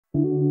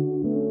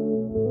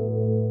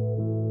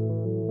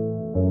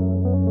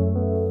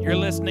You're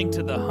listening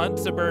to the Hunt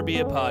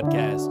Suburbia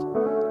podcast.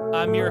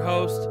 I'm your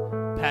host,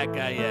 Pat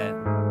Guyette.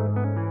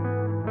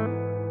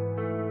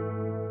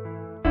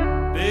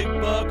 Big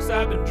bucks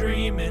I've been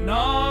dreaming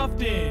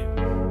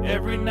often,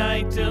 every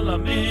night till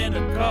I'm in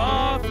a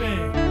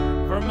coffin.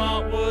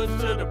 Vermont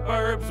woods to the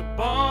burbs of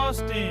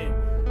Boston,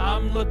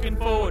 I'm looking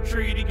for a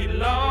tree to get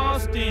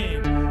lost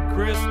in.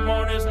 Crisp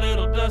mornings,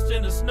 little dust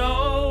in the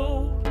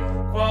snow,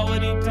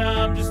 quality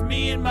time, just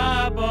me and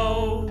my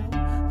bow.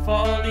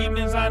 Fall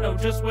evenings, I know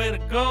just where to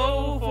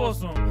go for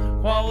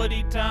some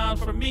quality times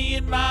for me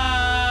and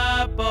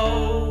my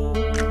bow.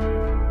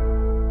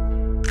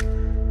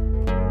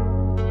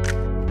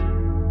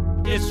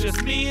 It's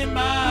just me and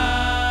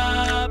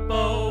my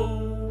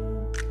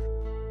bow.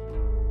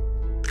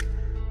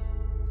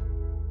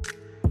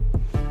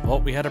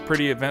 Well, we had a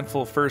pretty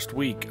eventful first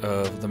week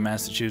of the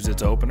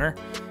Massachusetts opener.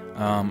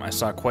 I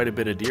saw quite a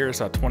bit of deer. I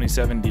saw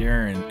 27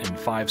 deer in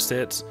 5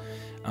 sits.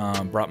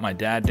 Brought my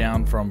dad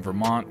down from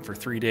Vermont for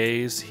 3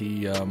 days.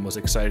 He was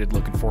excited,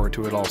 looking forward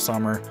to it all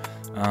summer.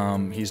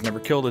 He's never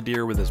killed a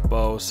deer with his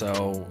bow,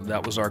 so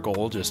that was our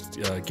goal, just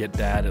get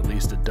dad at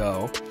least a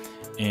doe.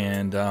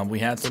 And we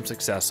had some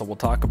success, so we'll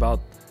talk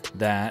about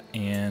that,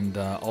 and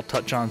I'll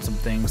touch on some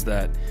things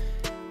that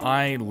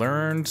I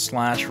learned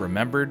 /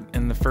 remembered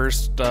in the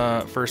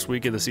first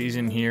week of the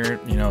season here.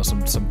 You know,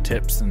 some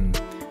tips and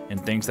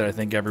things that I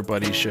think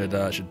everybody should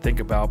think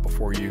about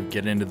before you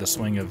get into the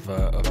swing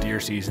of deer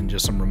season.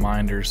 Just some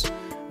reminders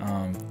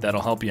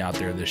that'll help you out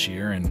there this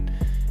year. And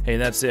hey,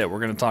 that's it. We're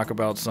going to talk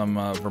about some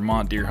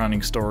Vermont deer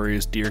hunting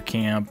stories, deer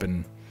camp,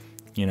 and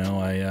you know,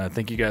 I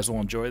think you guys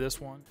will enjoy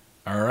this one.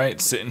 All right,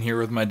 sitting here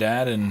with my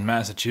dad in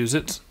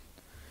Massachusetts.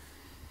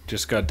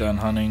 Just got done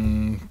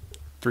hunting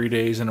 3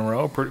 days in a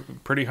row.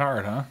 Pretty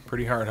hard, huh?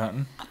 Pretty hard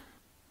hunting.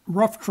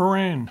 Rough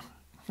terrain.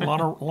 A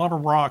lot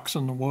of rocks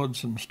in the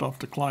woods and stuff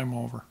to climb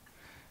over.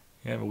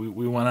 Yeah, but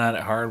we went at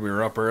it hard. We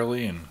were up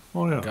early and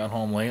got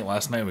home late.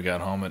 Last night we got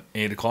home at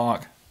 8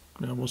 o'clock.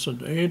 Yeah, was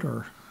it 8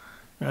 or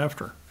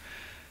after?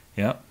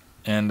 Yep.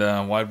 And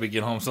why did we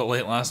get home so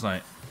late last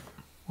night?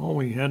 Well,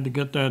 we had to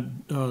get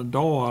that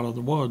doe out of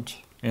the woods.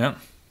 Yep.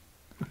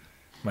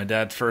 My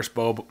dad's first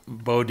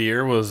bow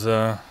deer was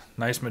a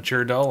nice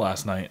mature doe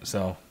last night,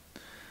 so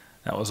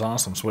that was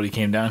awesome. That's what he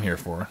came down here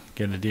for,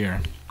 get a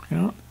deer.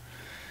 Yeah.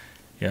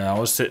 Yeah, I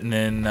was sitting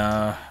in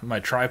my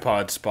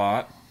tripod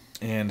spot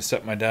and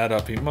set my dad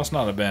up. He must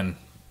not have been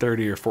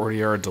 30 or 40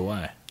 yards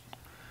away.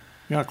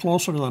 Yeah,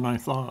 closer than I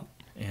thought.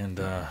 And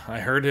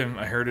I heard him.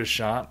 I heard his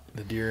shot.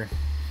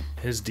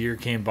 His deer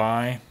came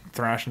by,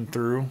 thrashing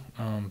through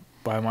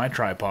by my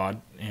tripod,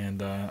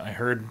 and I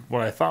heard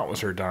what I thought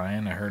was her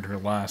dying. I heard her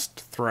last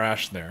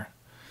thrash there.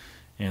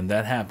 And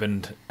that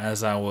happened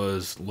as I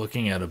was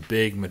looking at a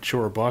big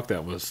mature buck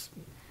that was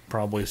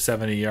probably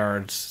 70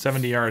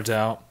 yards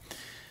out.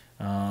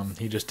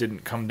 He just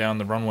didn't come down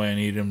the runway I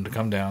needed him to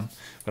come down.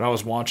 But I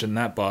was watching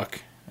that buck.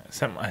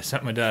 I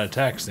sent my dad a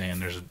text saying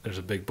there's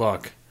a big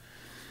buck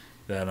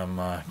that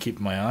I'm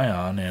keeping my eye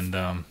on.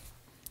 And,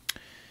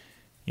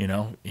 you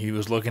know, he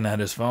was looking at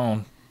his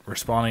phone,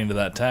 responding to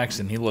that text,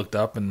 and he looked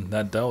up, and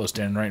that doe was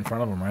standing right in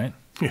front of him, right?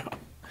 Yeah.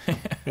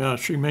 Yeah,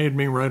 she made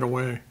me right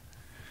away.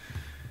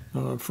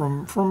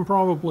 From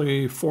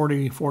probably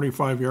 40,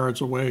 45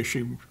 yards away,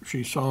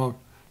 she saw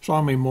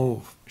me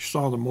move. She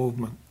saw the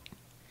movement.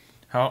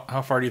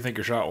 How far do you think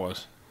your shot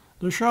was?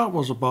 The shot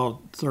was about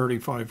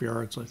 35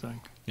 yards, I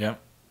think. Yep.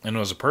 And it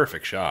was a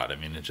perfect shot. I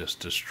mean, it just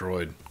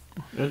destroyed.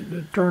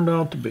 It turned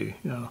out to be,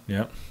 yeah.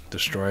 Yep,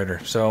 destroyed her.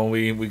 So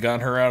we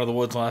got her out of the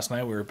woods last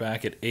night. We were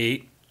back at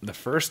 8. The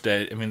first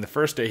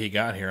day he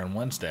got here on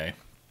Wednesday,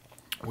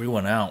 we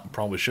went out.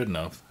 Probably shouldn't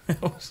have.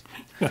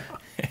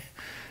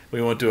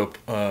 We went to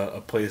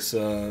a place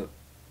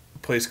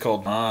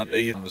called Not,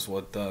 is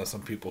what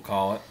some people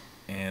call it,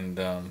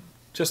 and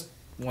just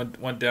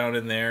went down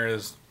in there.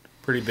 There's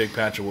a pretty big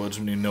patch of woods.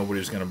 We knew nobody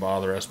was going to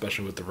bother us,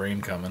 especially with the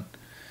rain coming.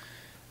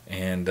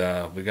 And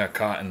we got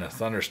caught in a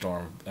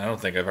thunderstorm. I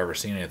don't think I've ever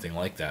seen anything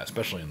like that,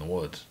 especially in the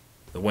woods.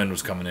 The wind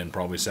was coming in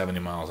probably 70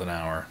 miles an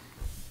hour.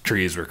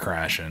 Trees were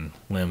crashing.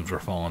 Limbs were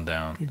falling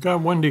down. It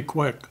got windy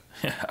quick.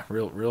 Yeah,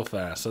 real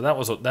fast. So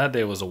that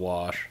day was a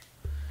wash.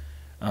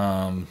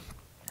 What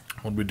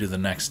did we do the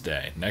next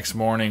day? Next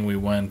morning we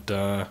went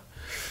out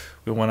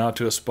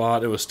to a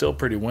spot. It was still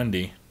pretty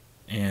windy,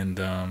 and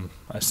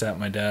I sat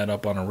my dad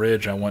up on a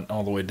ridge. I went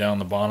all the way down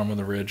the bottom of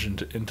the ridge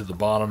into the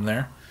bottom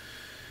there,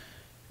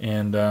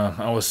 and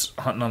I was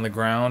hunting on the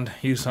ground.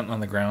 He was hunting on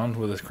the ground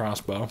with his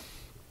crossbow,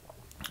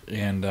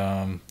 and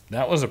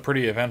that was a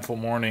pretty eventful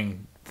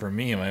morning for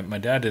me. My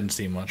dad didn't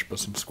see much, but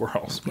some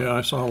squirrels. Yeah,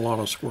 I saw a lot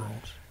of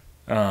squirrels.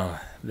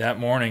 That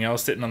morning I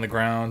was sitting on the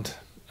ground,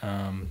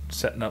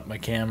 setting up my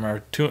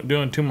camera,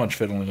 doing too much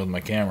fiddling with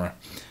my camera.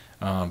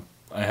 I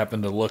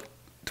happened to look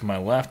to my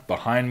left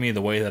behind me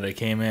the way that I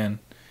came in,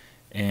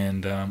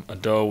 and a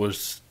doe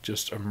was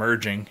just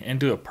emerging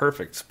into a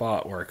perfect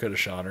spot where I could have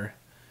shot her.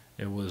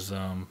 It was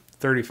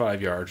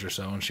 35 yards or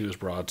so, and she was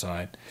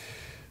broadside.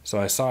 So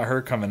I saw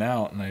her coming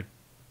out, and I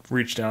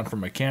reached down for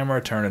my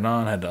camera, turned it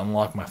on, had to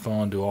unlock my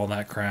phone, do all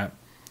that crap.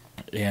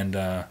 And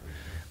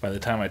by the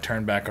time I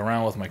turned back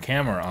around with my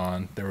camera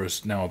on, there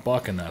was now a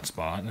buck in that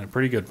spot, and a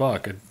pretty good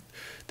buck. I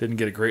didn't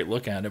get a great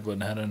look at it, but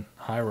it had a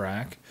high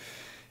rack.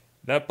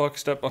 That buck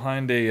stepped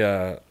behind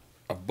a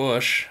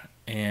bush,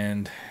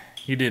 and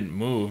he didn't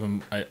move.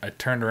 And I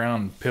turned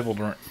around and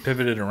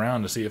pivoted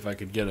around to see if I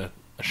could get a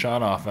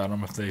shot off at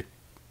him if they,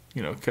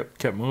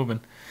 kept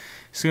moving.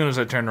 As soon as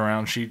I turned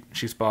around, she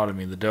spotted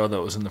me, the doe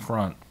that was in the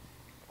front.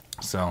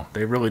 So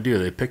they really do.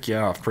 They pick you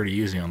off pretty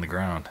easy on the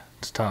ground.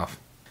 It's tough.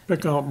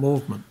 Pick out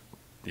movement.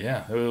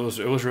 Yeah, it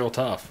was real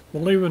tough.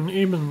 Well,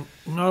 even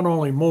not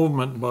only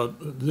movement,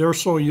 but they're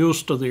so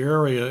used to the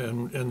area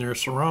and their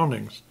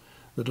surroundings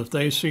that if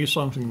they see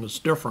something that's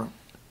different,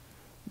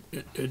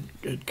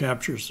 it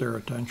captures their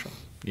attention.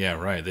 Yeah,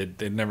 right.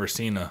 They'd never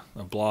seen a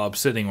blob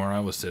sitting where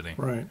I was sitting.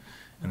 Right.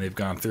 And they've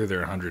gone through there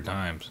 100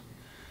 times.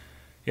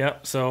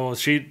 Yep. So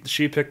she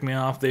picked me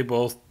off. They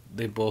both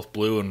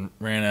blew and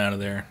ran out of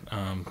there.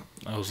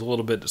 I was a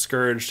little bit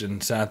discouraged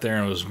and sat there,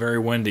 and it was very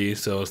windy.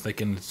 So I was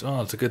thinking, it's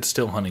a good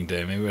still hunting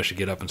day. Maybe I should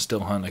get up and still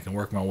hunt. I can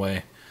work my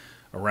way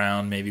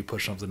around, maybe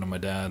push something to my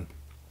dad.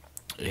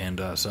 And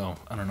so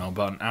I don't know.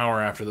 About an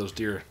hour after those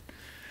deer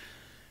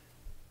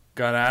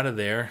got out of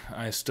there,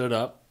 I stood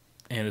up,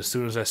 and as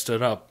soon as I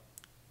stood up,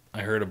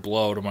 I heard a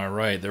blow to my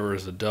right. There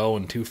was a doe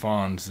and 2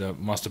 fawns that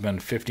must have been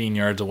 15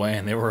 yards away,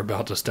 and they were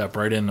about to step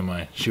right into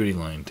my shooting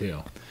lane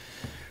too.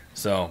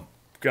 So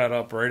got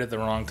up right at the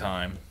wrong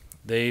time.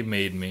 They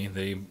made me.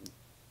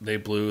 They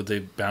blew. They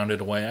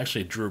bounded away. I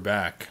actually drew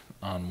back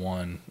on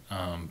one,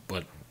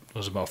 but it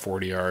was about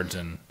 40 yards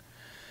and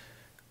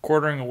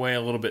quartering away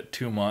a little bit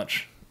too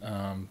much.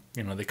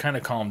 They kind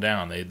of calm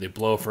down. They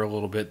blow for a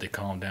little bit. They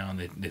calm down.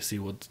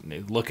 They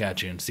look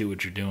at you and see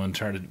what you're doing,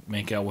 try to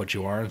make out what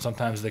you are, and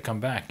sometimes they come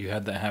back. You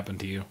had that happen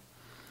to you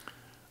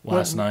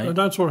last night?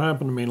 That's what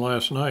happened to me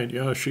last night.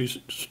 Yeah, she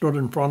stood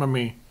in front of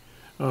me.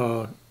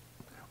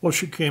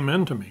 She came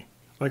into me.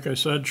 Like I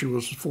said, she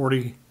was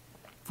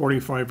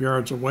 45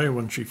 yards away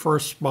when she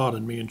first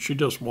spotted me, and she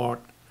just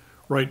walked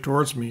right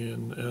towards me,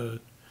 and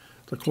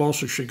the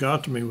closest she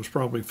got to me was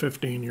probably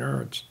 15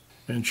 yards.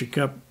 And she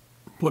kept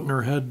putting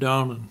her head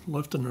down and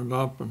lifting it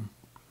up and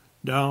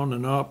down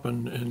and up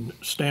and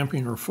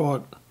stamping her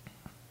foot.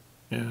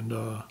 And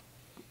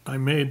I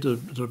made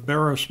the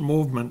barest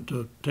movement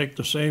to take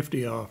the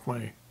safety off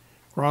my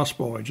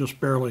crossbow. I just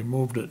barely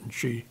moved it, and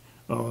she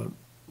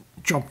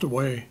jumped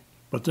away.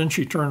 But then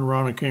she turned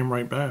around and came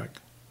right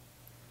back.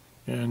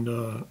 And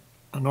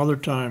another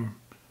time,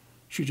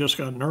 she just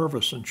got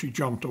nervous and she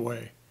jumped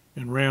away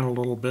and ran a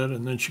little bit,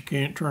 and then she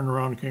turned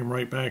around and came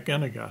right back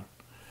in again.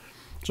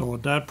 So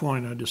at that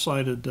point, I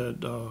decided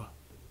that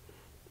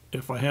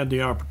if I had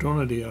the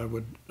opportunity, I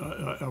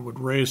would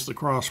raise the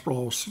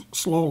crossbow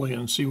slowly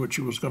and see what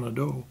she was going to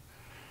do.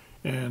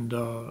 And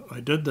I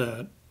did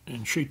that,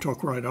 and she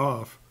took right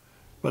off.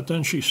 But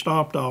then she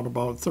stopped out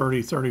about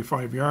 30,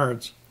 35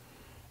 yards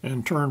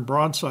and turned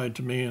broadside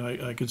to me, and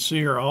I could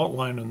see her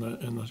outline in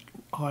the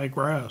high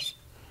grass.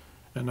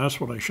 And that's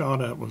what I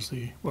shot at was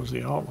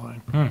the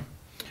outline.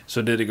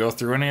 So did it go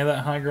through any of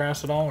that high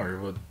grass at all, or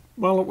what?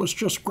 Well, it was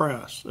just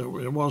grass.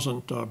 It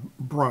wasn't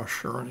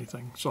brush or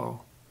anything.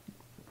 So,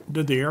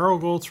 did the arrow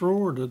go through,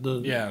 or did the?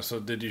 Yeah. So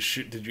did you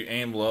shoot? Did you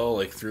aim low,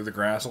 like through the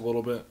grass a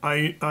little bit?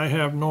 I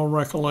have no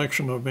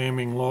recollection of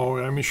aiming low.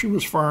 I mean, she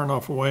was far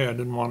enough away. I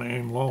didn't want to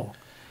aim low.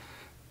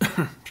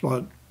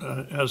 But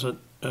as it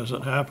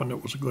happened,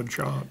 it was a good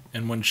shot.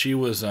 And when she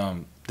was,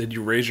 did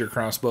you raise your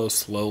crossbow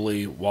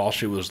slowly while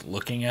she was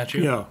looking at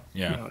you?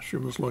 Yeah. She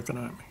was looking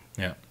at me.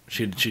 Yeah.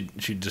 She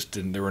just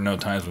didn't. There were no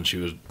times when she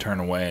would turn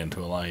away and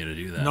to allow you to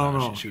do that.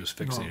 No. She was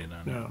fixated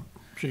on it.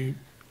 Yeah.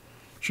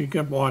 She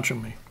kept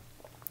watching me.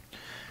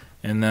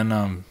 And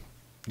then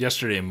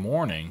yesterday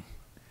morning,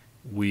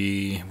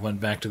 we went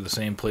back to the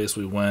same place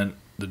we went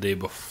the day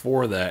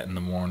before that in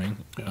the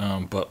morning,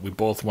 but we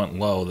both went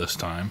low this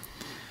time.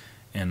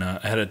 And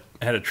I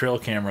had a trail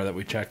camera that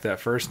we checked that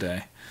first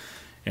day,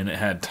 and it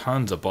had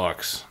tons of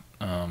bucks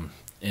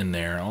in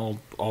there,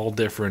 all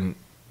different,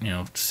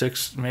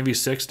 6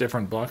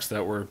 different bucks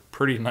that were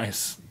pretty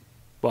nice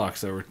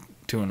bucks that were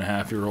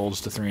 2.5-year-olds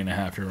to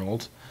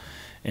 3.5-year-olds,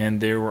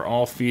 and they were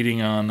all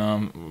feeding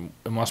on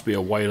it must be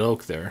a white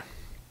oak there.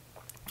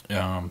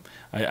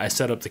 I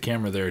set up the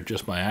camera there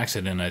just by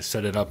accident. I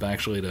set it up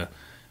actually to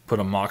put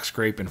a mock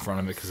scrape in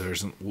front of it because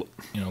there's a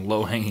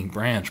low hanging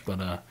branch,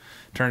 but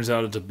turns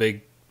out it's a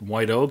big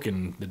white oak,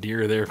 and the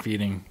deer are there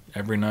feeding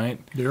every night.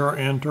 Deer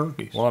and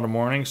turkeys. A lot of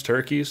mornings,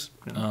 turkeys.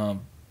 Yeah.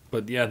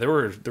 But yeah, there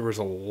was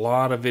a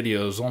lot of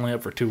videos, only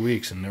up for 2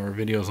 weeks, and there were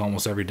videos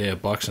almost every day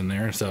of bucks in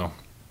there. So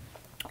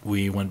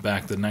we went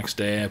back the next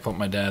day. I put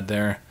my dad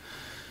there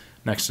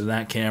next to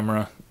that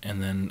camera,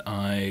 and then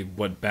I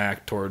went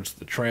back towards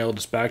the trail,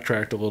 just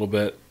backtracked a little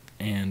bit,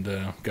 and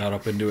got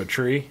up into a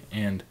tree.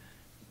 And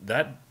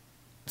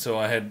so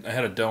I had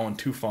a doe and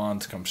 2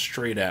 fawns come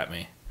straight at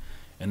me,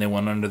 and they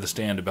went under the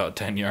stand about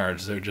 10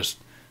 yards. There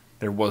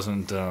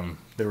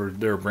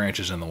were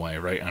branches in the way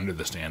right under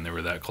the stand. They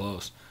were that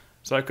close.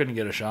 So I couldn't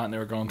get a shot, and they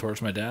were going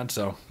towards my dad.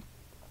 So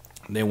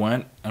They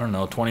went, I don't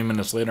know, 20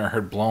 minutes later I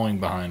heard blowing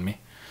behind me.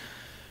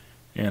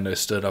 And I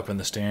stood up in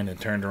the stand and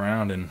turned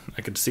around, and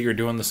I could see her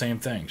doing the same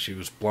thing. She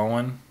was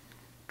blowing,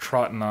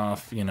 trotting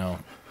off,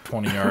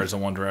 20 yards in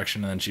one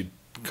direction, and then she'd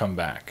come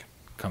back,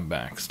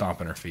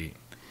 stomping her feet.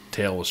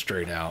 Tail was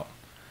straight out.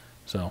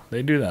 So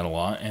they do that a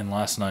lot. And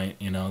last night,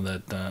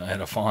 that I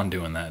had a fawn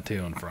doing that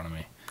too in front of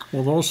me.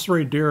 Well, those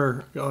 3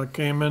 deer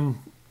came in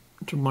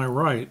to my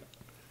right.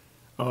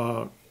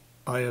 I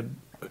had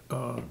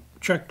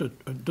checked a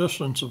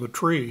distance of a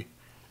tree.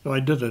 I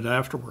did it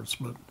afterwards,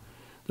 but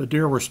the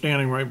deer were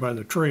standing right by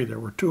the tree. There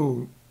were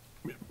 2,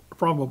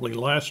 probably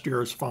last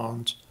year's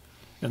fawns,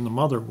 and the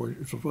mother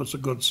was a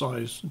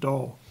good-sized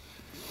doe.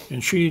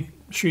 And she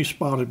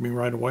spotted me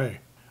right away.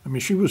 I mean,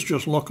 she was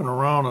just looking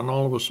around, and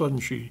all of a sudden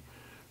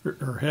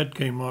her head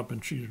came up,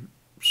 and she's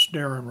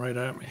staring right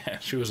at me. Yeah,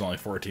 she was only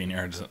 14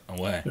 yards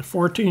away. At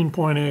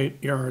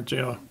 14.8 yards,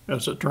 yeah,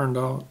 as it turned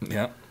out.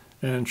 Yeah.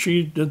 And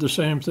she did the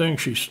same thing.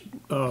 She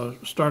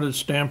started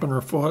stamping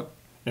her foot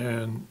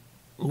and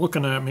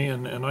looking at me,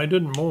 and I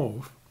didn't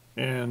move.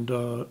 And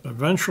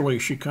eventually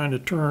she kind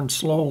of turned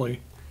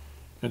slowly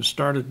and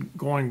started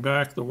going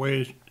back the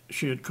way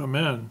she had come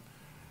in.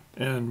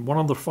 And one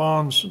of the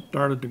fawns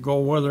started to go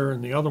with her,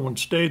 and the other one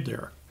stayed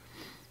there.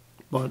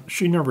 But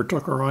she never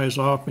took her eyes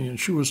off me, and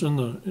she was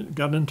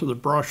got into the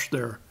brush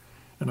there,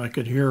 and I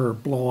could hear her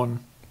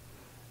blowing.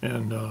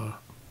 And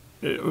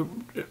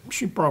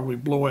she probably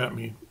blew at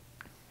me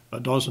a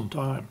dozen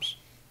times.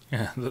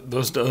 Yeah,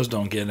 those does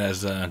don't get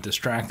as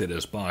distracted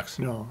as bucks.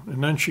 No,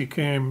 and then she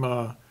came.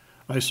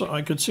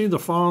 I could see the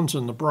fawns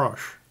in the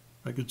brush.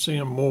 I could see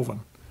them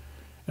moving,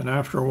 and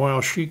after a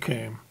while, she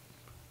came.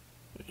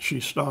 She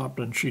stopped,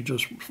 and she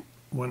just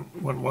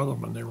went with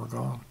them, and they were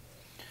gone.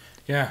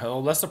 Yeah,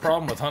 well, that's the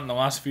problem with hunting the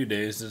last few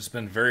days. It's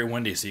been very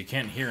windy, so you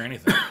can't hear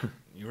anything.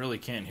 You really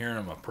can't hear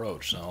them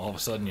approach. So all of a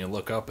sudden, you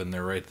look up, and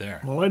they're right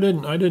there. Well, I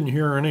didn't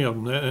hear any of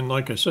them, and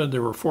like I said, they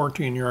were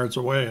 14 yards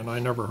away, and I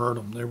never heard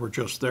them. They were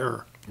just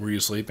there. Were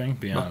you sleeping?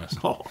 Be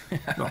honest. No.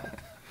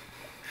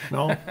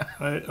 No,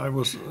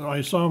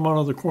 I saw them out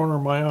of the corner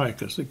of my eye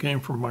because they came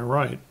from my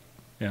right.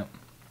 Yeah.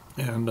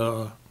 And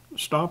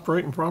stopped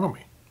right in front of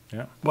me.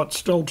 Yeah. But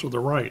still to the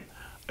right.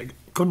 I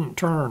couldn't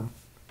turn.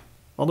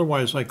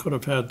 Otherwise, I could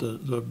have had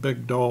the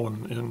big doe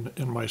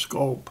in my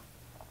scope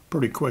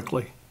pretty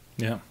quickly.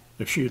 Yeah.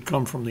 If she had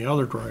come from the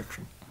other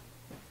direction.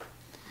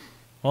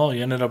 Well,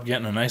 you ended up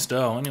getting a nice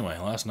doe anyway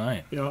last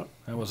night. Yeah.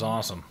 That was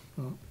awesome.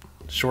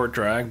 Short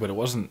drag, but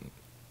it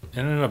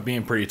ended up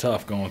being pretty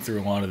tough going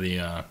through a lot of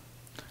the,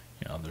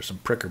 there's some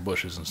pricker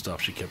bushes and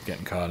stuff she kept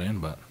getting caught in,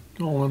 but.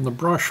 Well, and the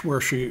brush where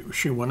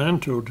she went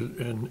into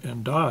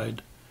and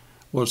died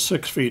was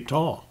 6 feet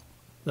tall.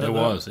 That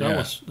was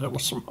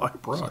some high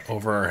brush.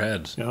 Over our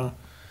heads. Yeah.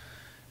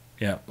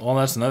 Yeah. Well,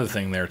 that's another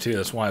thing there too.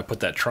 That's why I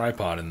put that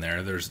tripod in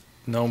there. There's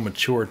no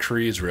mature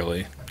trees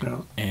really.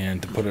 Yeah.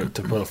 And to put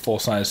a full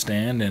size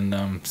stand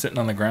and sitting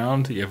on the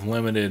ground, you have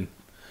limited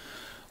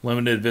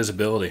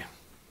visibility.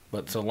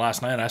 But so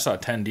last night I saw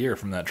 10 deer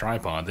from that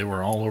tripod. They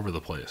were all over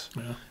the place.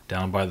 Yeah.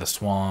 Down by the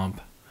swamp.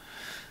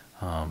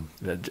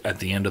 At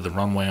the end of the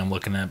runway I'm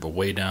looking at, but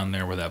way down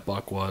there where that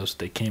buck was,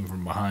 they came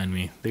from behind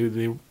me.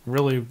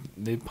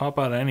 They pop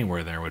out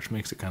anywhere there, which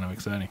makes it kind of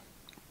exciting.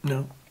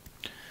 Yeah.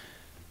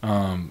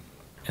 And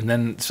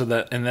then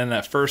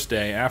that first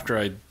day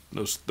after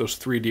those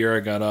 3 deer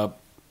I got up,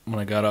 when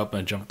I got up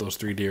and I jumped those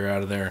 3 deer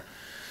out of there,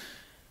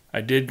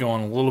 I did go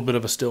on a little bit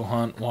of a still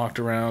hunt, walked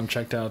around,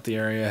 checked out the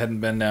area. I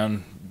hadn't been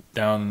down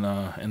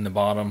in the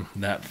bottom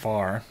that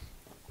far.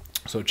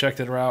 So checked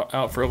it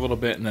out for a little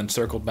bit and then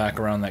circled back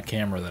around that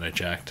camera that I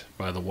checked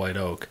by the white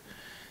oak.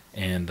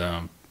 And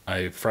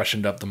I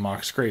freshened up the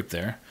mock scrape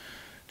there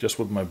just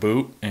with my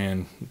boot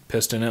and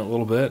pissed in it a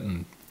little bit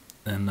and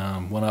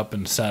went up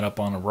and sat up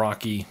on a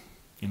rocky,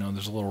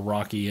 there's a little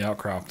rocky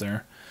outcrop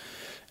there.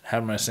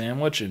 Had my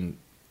sandwich and,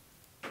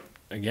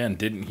 again,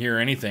 didn't hear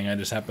anything. I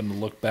just happened to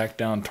look back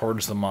down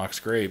towards the mock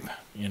scrape,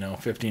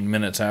 15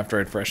 minutes after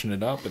I'd freshened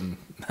it up, and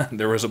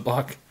there was a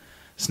buck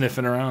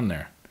sniffing around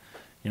there.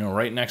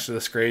 Right next to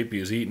the scrape. He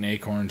was eating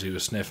acorns. He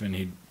was sniffing.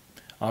 He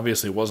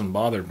obviously wasn't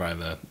bothered by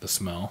the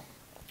smell.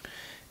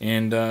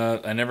 And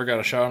I never got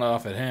a shot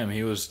off at him.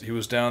 He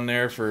was down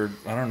there for,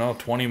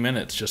 20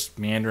 minutes just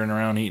meandering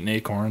around eating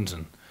acorns,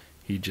 and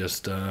he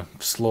just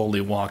slowly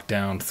walked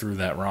down through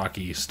that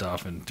rocky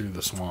stuff and through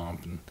the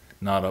swamp and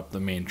not up the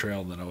main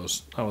trail that I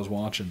was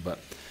watching. But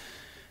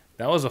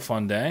that was a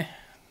fun day.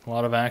 A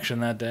lot of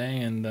action that day,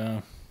 and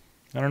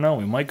I don't know.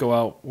 We might go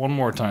out one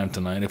more time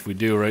tonight. If we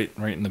do, right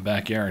in the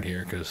backyard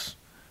here, because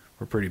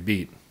we're pretty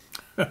beat.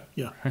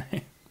 Yeah.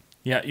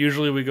 Yeah.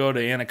 Usually we go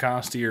to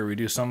Anacostia or we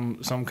do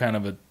some kind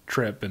of a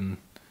trip, and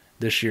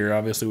this year,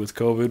 obviously with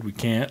COVID, we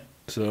can't.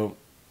 So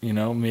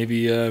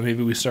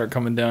maybe we start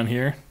coming down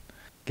here.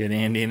 Get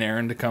Andy and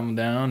Aaron to come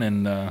down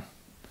and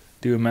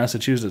do a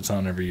Massachusetts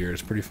hunt every year.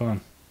 It's pretty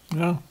fun.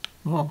 Yeah.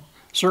 Well,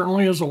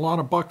 certainly is a lot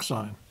of buck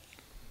sign.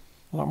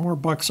 A lot more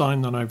buck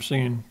sign than I've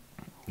seen.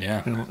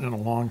 Yeah. In a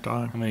long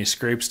time. How many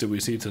scrapes did we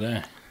see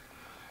today?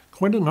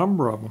 Quite a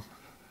number of them.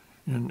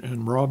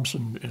 and rubs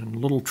and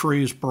little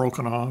trees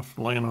broken off,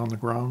 laying on the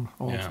ground,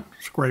 all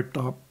scraped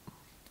up.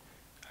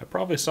 I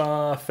probably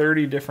saw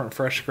 30 different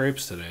fresh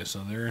scrapes today,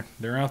 so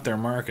they're out there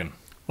marking.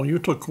 Well, you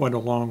took quite a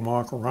long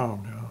walk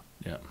around,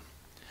 yeah.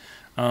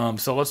 Yeah.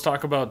 So let's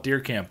talk about deer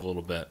camp a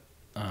little bit.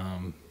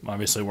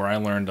 Obviously, where I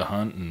learned to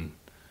hunt and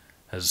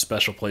has a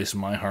special place in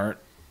my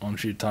heart. Why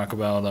don't you talk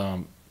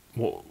about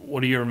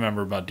what do you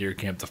remember about deer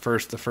camp? The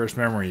first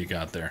memory you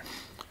got there.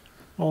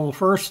 Well, the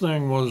first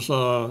thing was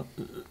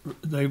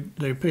they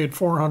paid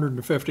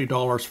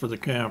 $450 for the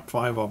camp,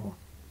 5 of them.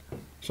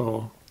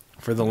 So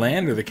for the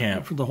land or the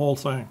camp? For the whole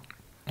thing.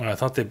 Oh, I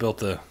thought they built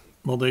the.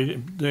 Well,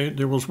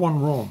 there was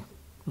one room.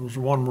 It was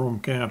a one-room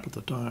camp at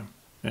the time,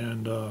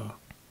 and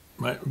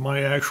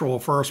my actual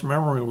first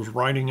memory was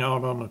riding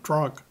out on the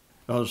truck.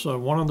 Because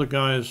one of the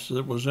guys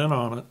that was in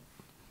on it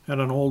had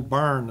an old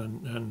barn,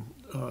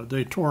 and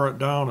they tore it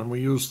down, and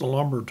we used the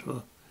lumber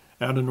to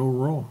add a new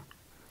room.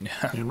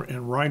 Yeah.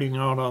 And riding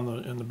out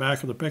in the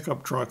back of the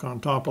pickup truck on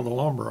top of the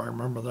lumber, I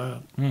remember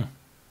that. Mm.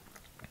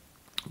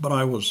 But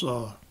I was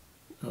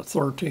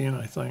 13,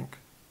 I think.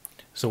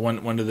 So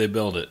when did they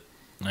build it?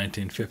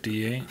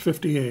 1958?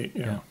 58,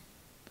 yeah.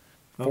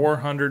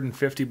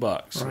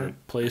 $450. Right. A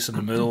place in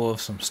the middle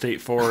of some state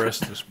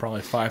forest. There's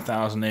probably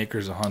 5,000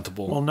 acres of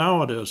huntable. Well,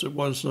 now it is. It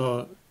was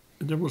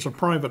there was a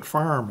private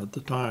farm at the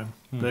time.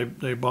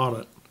 They bought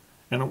it,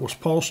 and it was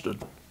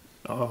posted.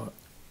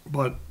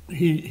 But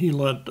he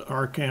let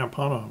our camp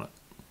hunt on it,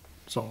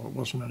 so it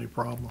wasn't any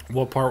problem.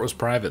 What part was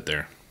private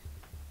there?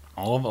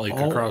 All of it,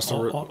 across the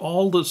road?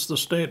 All that's the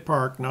state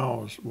park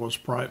now was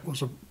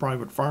a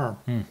private farm.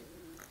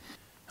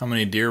 How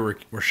many deer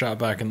were shot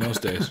back in those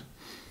days?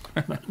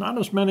 Not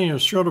as many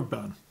as should have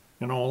been.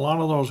 You know, a lot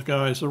of those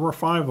guys, there were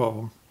 5 of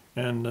them,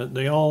 and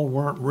they all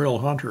weren't real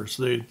hunters.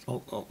 A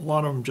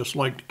lot of them just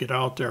liked to get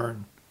out there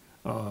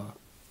and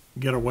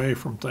get away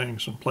from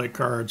things and play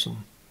cards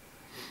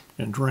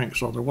and drink.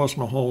 So there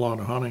wasn't a whole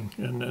lot of hunting,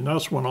 and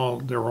that's when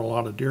there were a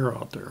lot of deer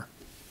out there.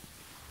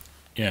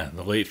 Yeah,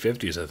 the late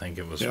 50s, I think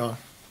it was. Yeah,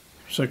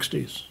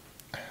 60s.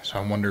 So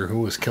I wonder who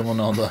was killing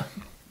all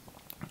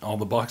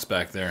the bucks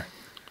back there.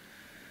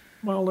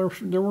 Well,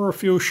 there were a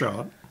few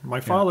shot. My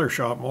father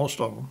shot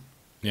most of them.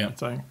 Yeah, I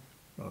think.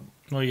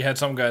 Well, you had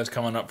some guys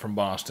coming up from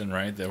Boston,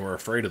 right? They were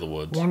afraid of the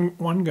woods.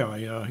 One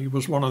guy, he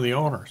was one of the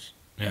owners.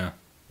 Yeah,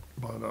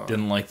 but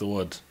didn't like the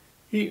woods.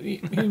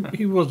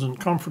 He wasn't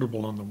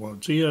comfortable in the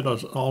woods. He had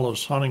all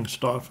his hunting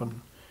stuff, and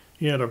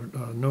he had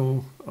a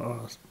new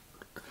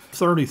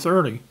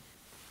 30-30,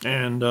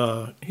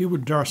 and he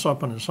would dress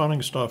up in his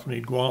hunting stuff, and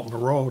he'd go out on the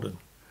road and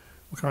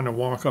kind of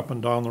walk up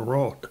and down the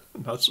road.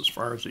 And that's as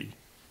far as he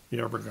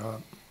ever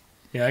got.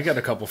 Yeah, I got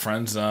a couple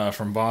friends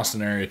from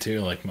Boston area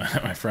too, like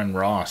my friend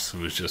Ross, who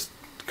was just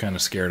kind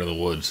of scared of the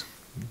woods.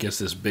 Gets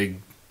this big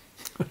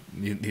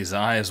these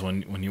eyes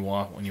when you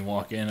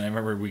walk in. I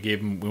remember we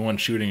went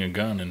shooting a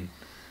gun, and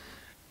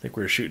I think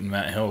we were shooting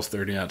Matt Hill's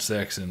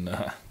 30-06,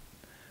 and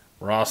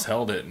Ross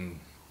held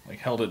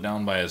it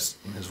down by his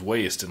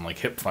waist and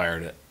hip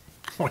fired it.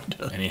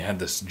 And he had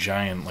this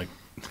giant,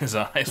 his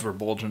eyes were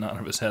bulging out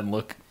of his head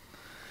look.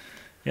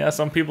 Yeah,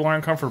 some people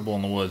aren't comfortable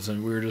in the woods,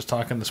 and we were just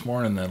talking this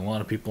morning that a lot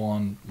of people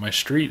on my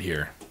street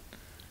here,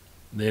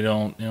 they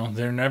don't,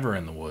 they're never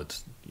in the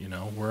woods.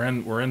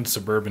 We're in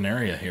suburban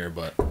area here,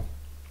 but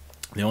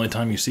the only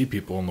time you see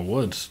people in the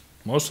woods,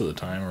 most of the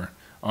time, are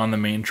on the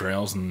main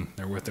trails, and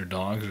they're with their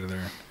dogs or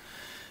they're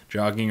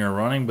jogging or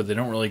running, but they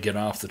don't really get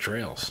off the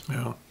trails.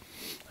 Yeah.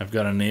 I've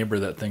got a neighbor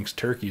that thinks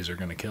turkeys are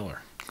going to kill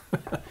her.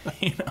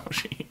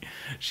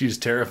 She's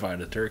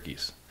terrified of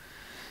turkeys.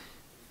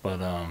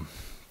 But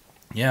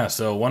yeah.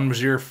 So when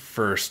was your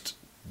first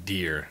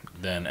deer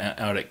then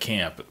out at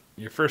camp?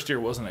 Your first deer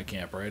wasn't at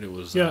camp, right? It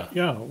was. Yeah,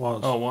 it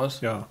was. Oh, it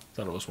was? Yeah. I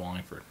thought it was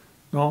Wallingford.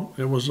 No,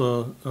 it was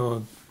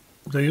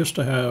they used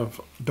to have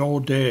doe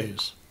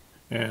days,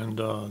 and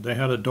they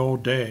had a doe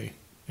day,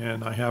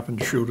 and I happened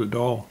to shoot a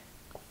doe.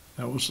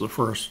 That was the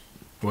first.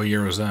 What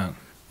year was that?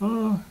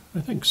 I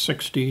think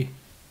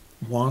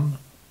 61.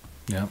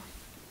 Yeah.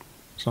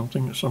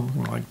 Something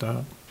like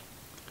that.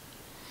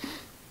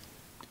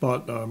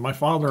 But my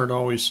father had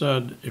always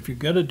said, if you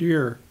get a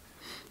deer,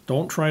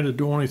 don't try to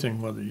do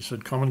anything with it. He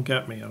said, come and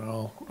get me, and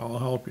I'll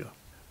help you.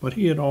 But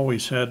he had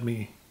always had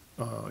me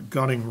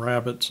gutting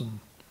rabbits and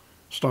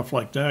stuff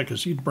like that,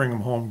 because he'd bring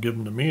them home and give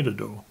them to me to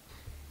do.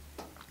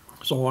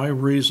 So I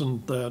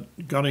reasoned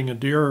that gutting a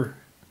deer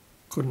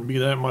couldn't be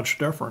that much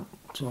different.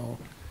 So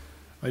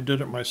I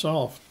did it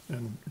myself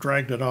and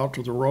dragged it out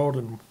to the road.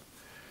 And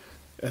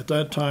at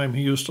that time,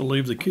 he used to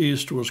leave the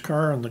keys to his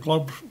car in the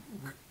glove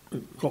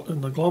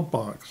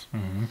box.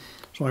 Mm-hmm.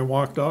 So I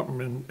walked up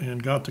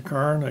and got the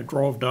car, and I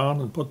drove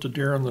down and put the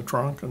deer in the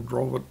trunk and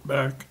drove it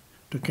back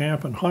to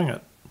camp and hung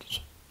it.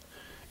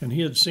 And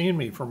he had seen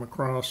me from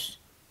across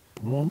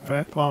one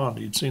fat pond.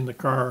 He'd seen the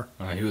car.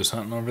 He was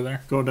hunting over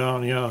there? Go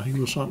down, yeah. He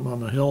was hunting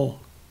on the hill.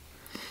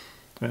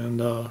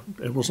 And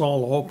it was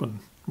all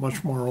open,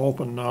 much more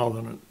open now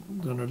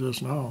than it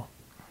is now.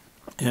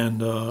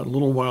 And a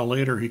little while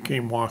later, he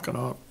came walking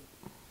up,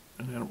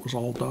 and then it was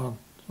all done.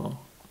 So.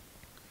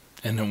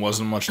 And it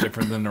wasn't much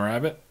different than the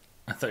rabbit?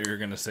 I thought you were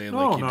going to say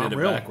No, like you not did it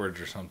really.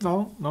 backwards or something.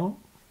 No,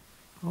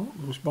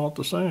 it was about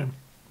the same,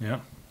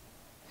 Yeah.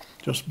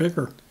 just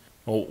bigger.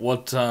 Well,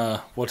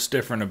 what's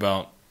different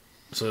about?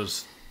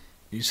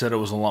 You said it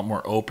was a lot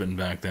more open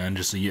back then.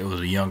 It was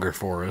a younger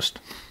forest.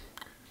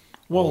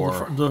 Well,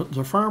 Or-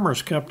 the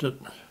farmers kept it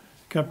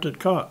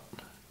cut,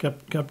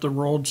 kept the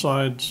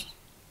roadsides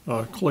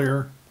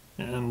clear,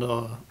 and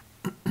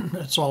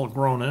it's all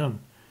grown in.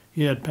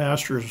 He had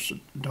pastures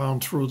down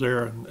through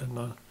there, and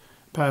the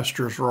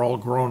pastures are all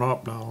grown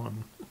up now.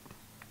 And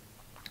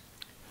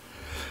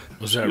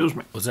Excuse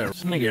me. Was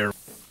that Renegade?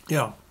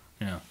 yeah,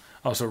 Yeah.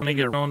 Oh, so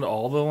Renegade owned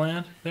all the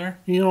land there?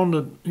 he owned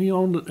it. He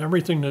owned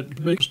everything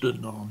that Biggs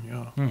didn't own.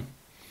 Yeah,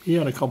 he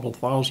had a couple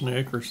thousand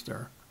acres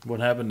there. What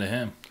happened to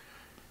him?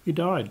 He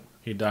died.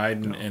 He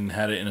died and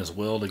had it in his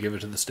will to give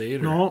it to the state?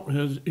 Or? No,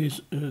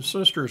 his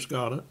sisters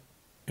got it,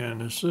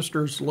 and his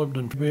sisters lived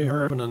in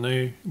Fairhaven, and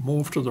they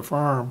moved to the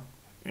farm,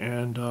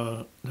 and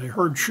they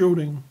heard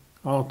shooting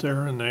out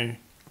there, and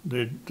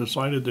they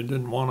decided they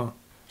didn't want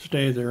to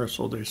stay there,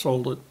 so they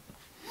sold it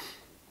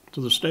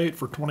to the state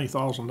for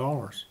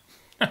 $20,000,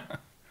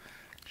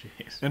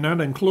 Jeez. and that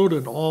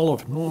included all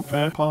of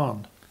Fat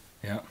Pond.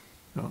 Yeah.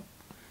 Yeah.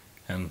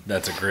 And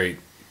that's a great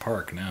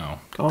park now.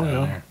 Oh, down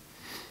yeah. there.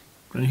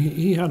 And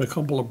he had a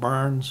couple of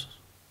barns,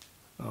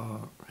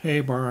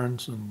 hay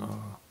barns, and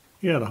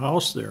he had a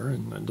house there,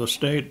 and the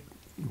state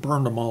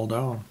burned them all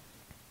down.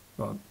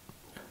 But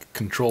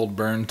Controlled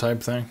burn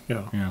type thing?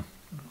 yeah, Yeah.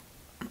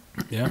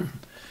 Yeah.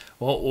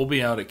 Well, we'll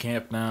be out at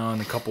camp now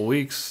in a couple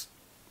weeks,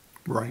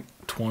 right.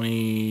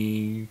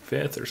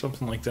 25th or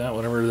something like that,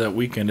 whatever that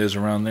weekend is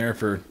around there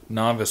for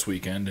novice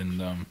weekend,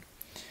 and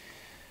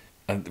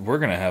we're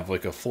gonna have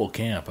like a full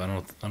camp. I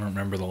don't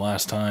remember the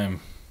last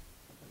time.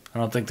 I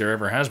don't think there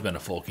ever has been a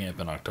full camp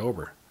in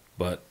October,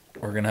 but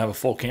we're gonna have a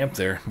full camp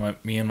there.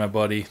 Me and my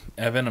buddy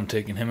Evan, I'm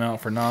taking him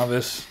out for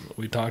novice.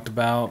 We talked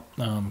about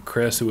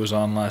Chris, who was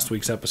on last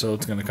week's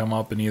episode, is gonna come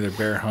up and either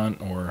bear hunt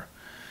or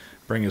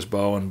bring his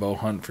bow and bow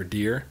hunt for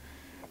deer.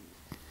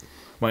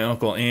 My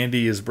uncle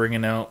Andy is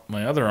bringing out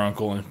my other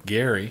uncle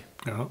Gary,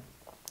 Yeah,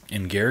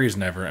 and Gary's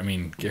never. I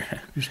mean,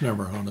 he's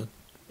never hunted.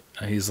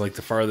 he's like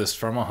the farthest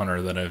from a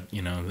hunter that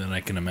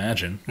I can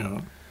imagine.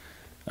 Yeah,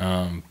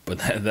 But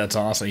that's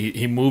awesome.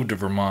 He moved to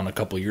Vermont a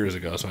couple years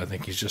ago, so I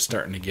think he's just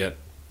starting to get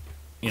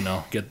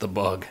the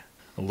bug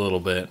a little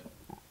bit.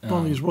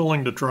 well, he's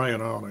willing to try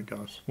it out, I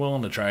guess.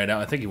 Willing to try it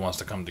out. I think he wants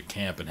to come to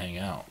camp and hang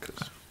out,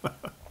 cause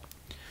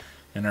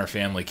and our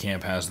family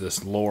camp has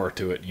this lore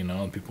to it.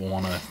 And people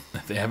want to,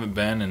 if they haven't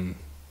been and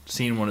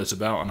seen what it's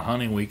about on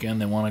hunting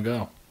weekend, they want to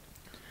go.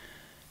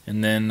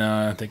 And then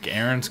I think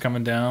Aaron's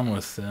coming down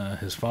with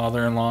his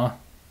father-in-law,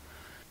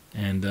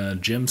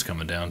 and Jim's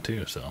coming down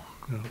too. So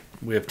Yeah.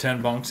 we have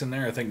 10 bunks in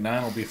there. I think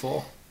 9 will be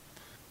full.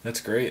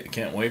 That's great. I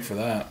can't wait for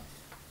that.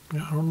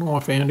 Yeah, I don't know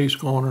if Andy's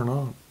going or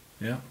not.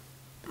 Yeah.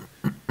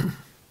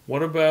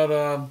 What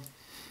about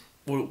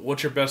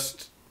what's your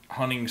best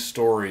hunting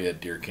story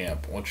at deer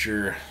camp? What's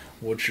your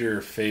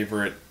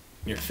favorite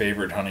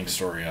hunting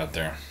story out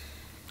there?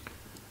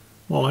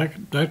 Well,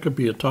 that could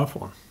be a tough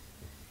one.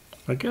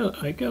 I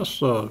guess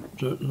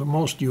the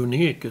most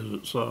unique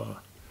is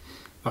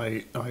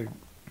I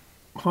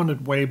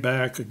hunted way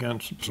back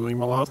against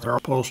our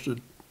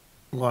posted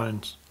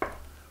lines,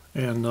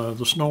 and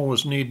the snow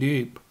was knee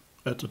deep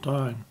at the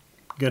time.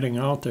 Getting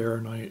out there,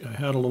 and I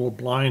had a little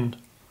blind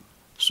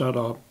set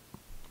up,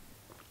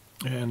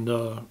 and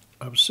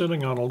I was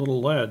sitting on a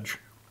little ledge,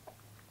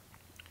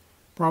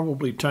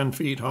 probably 10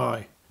 feet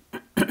high,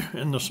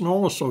 and the snow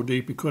was so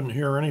deep you couldn't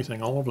hear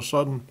anything. All of a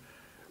sudden,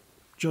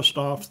 just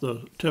off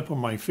the tip of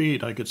my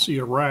feet, I could see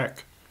a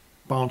rack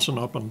bouncing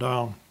up and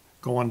down,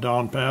 going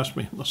down past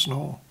me in the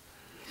snow.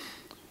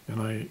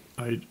 And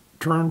I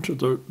turned to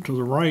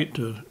the right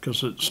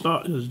because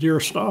the deer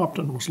stopped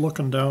and was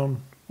looking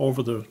down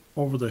over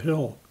the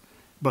hill.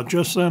 But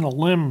just then a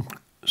limb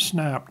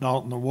snapped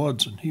out in the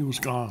woods and he was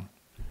gone.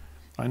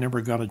 I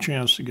never got a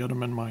chance to get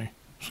him in my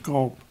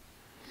scope.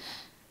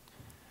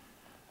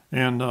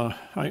 And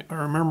I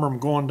remember him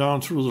going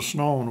down through the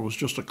snow, and it was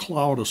just a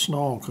cloud of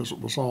snow because it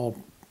was all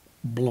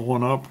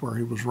blowing up where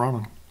he was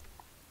running.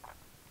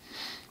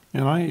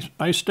 And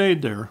I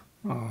stayed there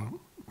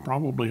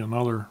probably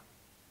another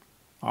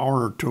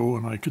hour or two,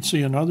 and I could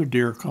see another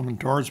deer coming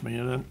towards me,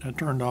 and it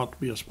turned out to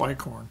be a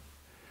spike-horn.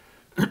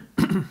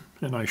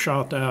 And I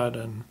shot that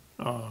and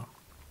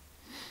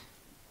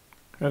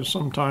had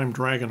some time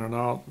dragging it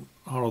out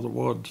of the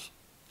woods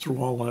through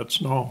all that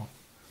snow.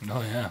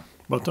 Oh yeah.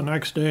 But the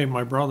next day,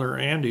 my brother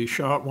Andy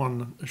shot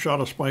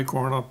a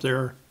spike-horn up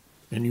there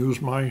and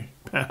used my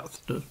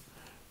path to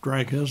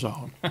drag his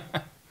out.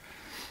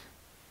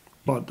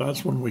 But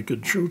that's when we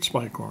could shoot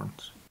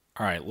spike-horns.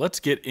 All right, let's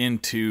get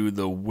into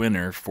the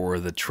winner for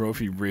the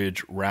Trophy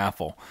Ridge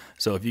raffle.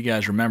 So if you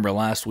guys remember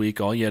last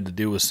week, all you had to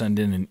do was send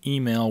in an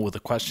email with a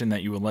question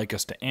that you would like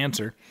us to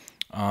answer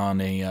on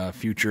a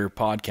future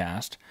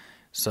podcast.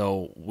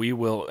 So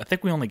I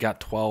think we only got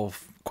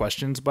 12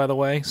 questions, by the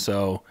way.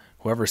 So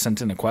whoever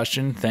sent in a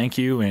question, thank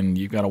you, and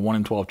you've got a 1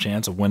 in 12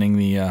 chance of winning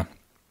the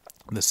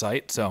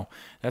site, so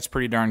that's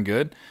pretty darn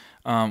good.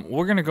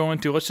 We're going to go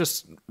into, let's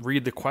just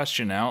read the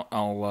question out.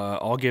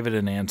 I'll give it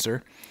an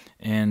answer,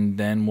 and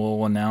then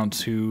we'll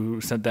announce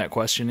who sent that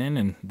question in,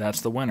 and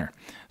that's the winner.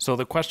 So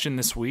the question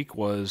this week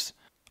was,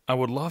 I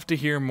would love to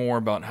hear more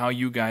about how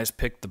you guys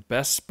picked the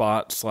best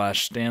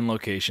spot/stand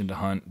location to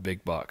hunt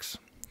big bucks.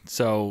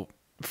 So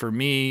for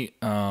me,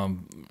 I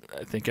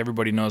think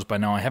everybody knows by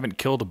now I haven't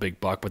killed a big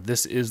buck, but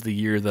this is the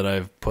year that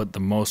I've put the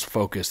most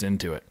focus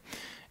into it.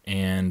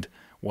 And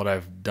what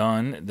I've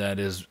done that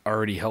has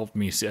already helped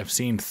me, I've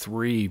seen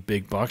 3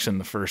 big bucks in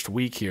the first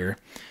week here,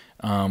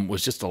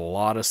 was just a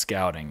lot of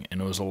scouting.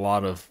 And it was a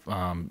lot of,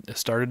 it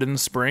started in the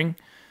spring,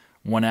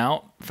 went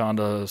out,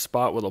 found a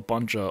spot with a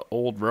bunch of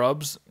old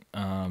rubs,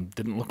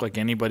 didn't look like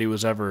anybody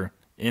was ever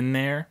in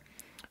there.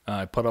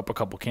 I put up a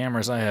couple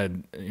cameras. I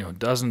had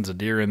dozens of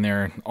deer in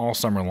there all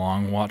summer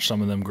long, watched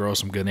some of them grow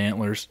some good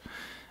antlers.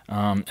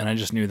 And I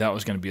just knew that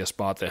was going to be a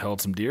spot that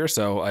held some deer.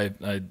 So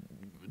I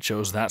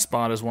chose that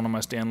spot as one of my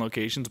stand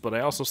locations, but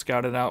I also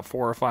scouted out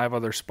 4 or 5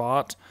 other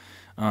spots,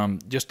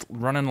 just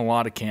running a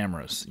lot of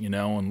cameras,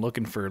 and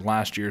looking for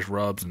last year's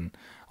rubs, and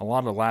a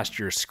lot of last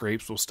year's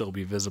scrapes will still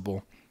be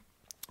visible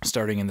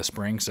starting in the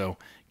spring. So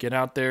get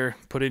out there,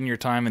 put in your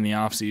time in the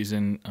off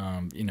season.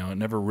 It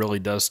never really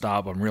does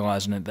stop. I'm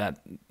realizing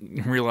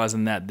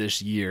that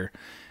this year.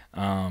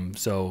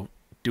 So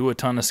do a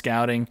ton of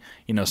scouting.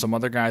 Some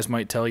other guys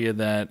might tell you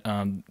that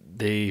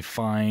they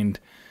find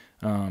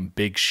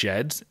big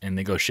sheds and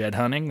they go shed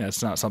hunting.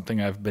 That's not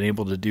something I've been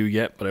able to do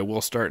yet, but I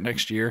will start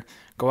next year.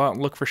 Go out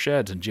and look for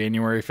sheds in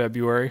January,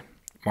 February,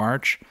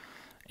 March.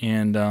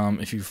 And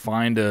if you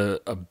find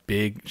a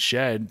big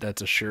shed,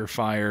 that's a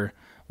surefire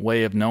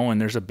way of knowing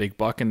there's a big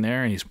buck in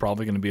there, and he's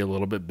probably going to be a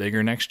little bit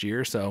bigger next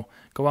year. So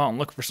go out and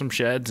look for some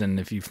sheds, and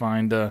if you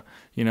find a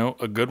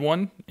good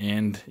one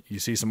and you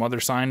see some other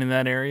sign in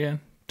that area,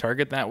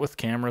 target that with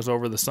cameras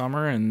over the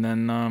summer, and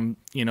then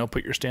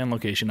put your stand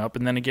location up.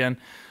 And then again,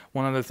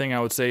 one other thing I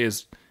would say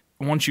is,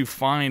 once you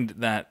find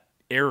that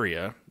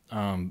area,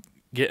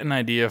 get an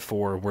idea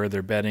for where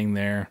they're bedding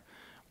there,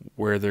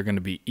 where they're going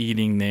to be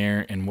eating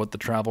there, and what the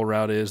travel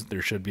route is.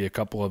 There should be a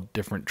couple of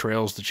different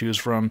trails to choose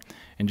from,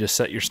 and just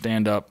set your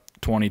stand up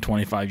 20,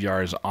 25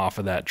 yards off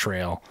of that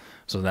trail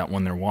so that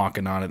when they're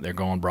walking on it, they're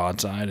going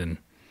broadside. And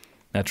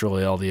that's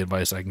really all the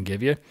advice I can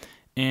give you.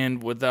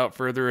 And without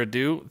further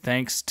ado,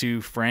 thanks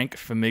to Frank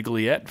from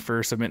Guyette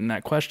for submitting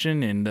that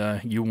question,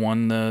 and you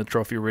won the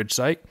Trophy Ridge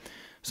site.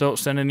 So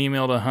send an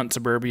email to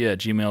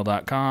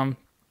huntsuburbia@gmail.com.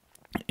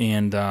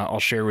 And I'll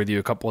share with you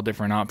a couple of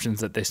different options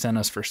that they sent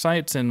us for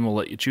sites, and we'll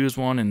let you choose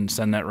one and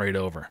send that right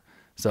over.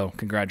 So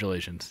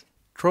congratulations.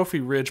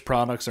 Trophy Ridge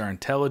products are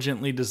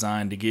intelligently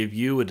designed to give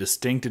you a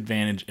distinct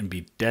advantage and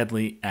be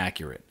deadly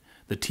accurate.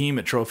 The team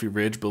at Trophy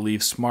Ridge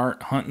believes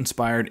smart,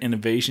 hunt-inspired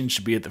innovation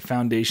should be at the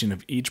foundation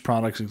of each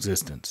product's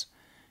existence.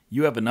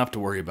 You have enough to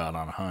worry about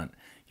on a hunt.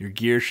 Your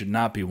gear should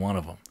not be one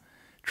of them.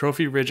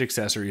 Trophy Ridge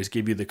accessories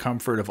give you the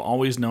comfort of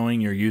always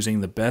knowing you're using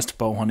the best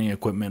bow hunting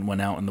equipment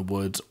when out in the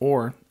woods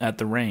or at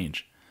the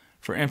range.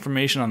 For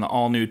information on the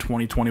all-new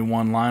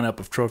 2021 lineup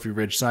of Trophy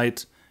Ridge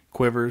sights,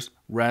 quivers,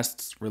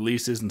 rests,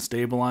 releases, and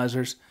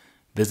stabilizers,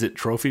 visit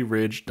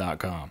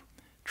trophyridge.com.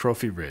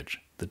 Trophy Ridge,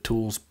 the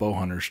tools bow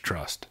hunters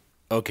trust.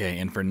 Okay,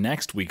 and for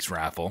next week's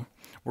raffle,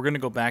 we're going to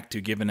go back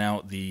to giving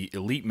out the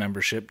Elite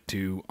membership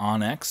to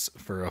OnX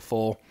for a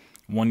full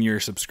 1-year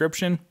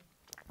subscription.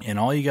 And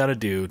all you got to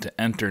do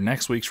to enter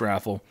next week's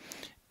raffle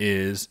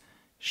is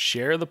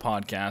share the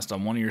podcast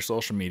on one of your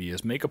social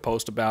medias, make a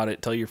post about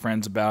it, tell your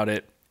friends about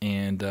it,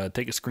 and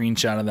take a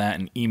screenshot of that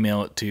and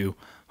email it to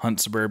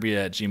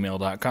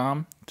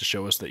huntsuburbia@gmail.com to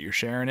show us that you're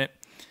sharing it.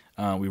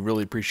 We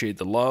really appreciate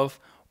the love.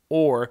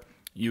 Or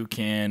you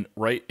can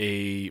write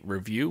a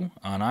review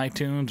on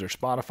iTunes or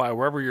Spotify,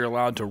 wherever you're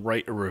allowed to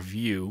write a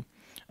review.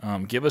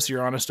 Give us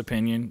your honest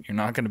opinion. You're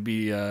not going to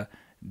be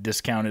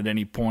discounted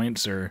any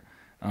points, or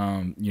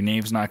your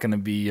name's not going to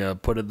be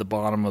put at the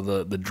bottom of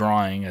the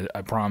drawing,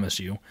 I promise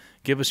you.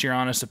 Give us your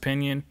honest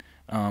opinion,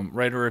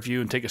 write a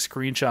review, and take a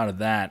screenshot of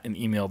that and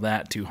email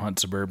that to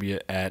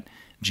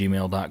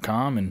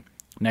huntsuburbia@gmail.com. And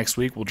next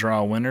week we'll draw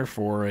a winner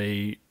for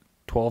a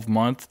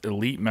 12-month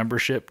Elite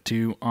membership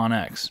to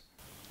OnX.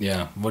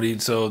 Yeah,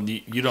 so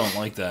you don't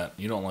like that?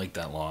 You don't like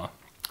that law?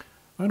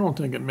 I don't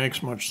think it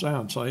makes much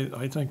sense.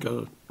 I think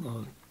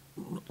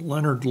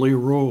Leonard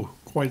Leroux,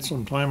 quite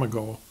some time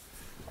ago,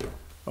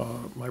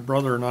 my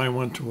brother and I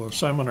went to a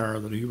seminar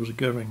that he was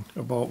giving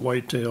about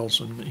whitetails,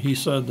 and he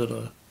said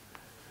that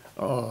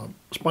a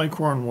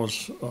spikehorn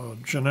was a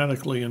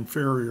genetically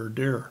inferior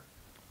deer,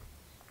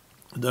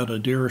 that a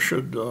deer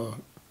should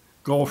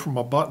go from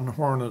a button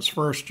horn its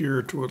first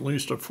year to at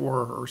least a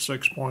 4 or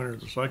 6 pointer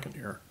the second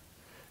year,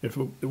 if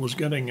it was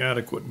getting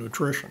adequate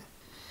nutrition.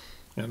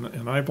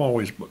 And I've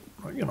always,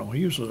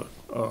 he's a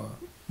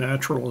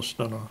naturalist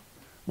and a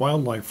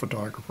wildlife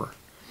photographer,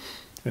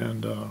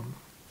 and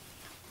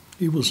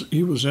he was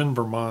in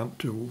Vermont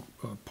to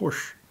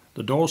push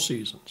the doe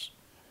seasons.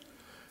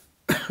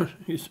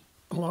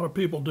 a lot of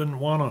people didn't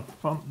want to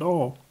hunt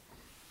doe.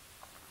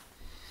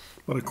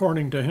 But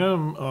according to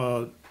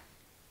him,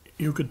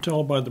 you could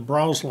tell by the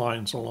browse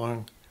lines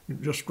along,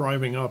 just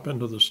driving up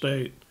into the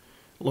state,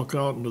 look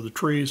out into the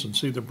trees and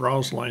see the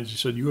browse lines. He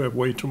said, you have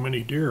way too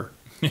many deer.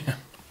 Yeah.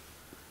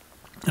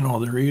 You know,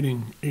 they're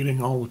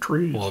eating all the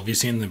trees. Well, have you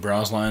seen the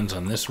browse lines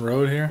on this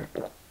road here?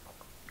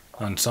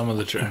 On some of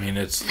the, I mean,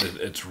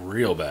 it's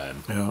real bad.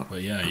 Yeah.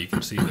 But yeah, you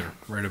can see they're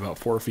right about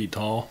 4 feet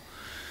tall.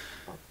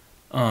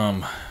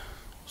 What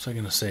was I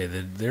going to say?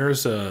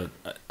 That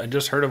I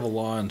just heard of a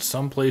law in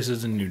some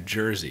places in New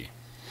Jersey.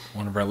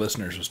 One of our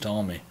listeners was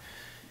telling me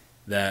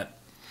that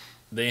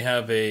they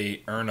have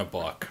a earn a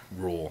buck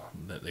rule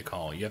that they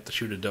call. You have to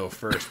shoot a doe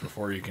first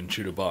before you can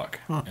shoot a buck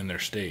in their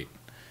state.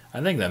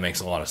 I think that makes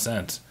a lot of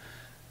sense.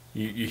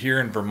 You hear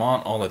in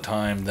Vermont all the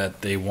time that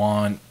they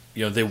want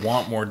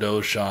more doe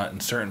shot in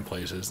certain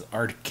places.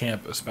 Our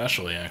camp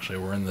especially, actually,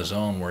 we're in the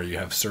zone where you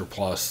have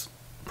surplus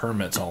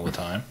permits all the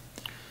time.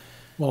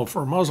 Well,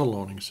 for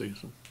muzzleloading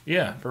season.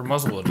 Yeah, for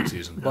muzzleloading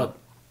season. Yeah. But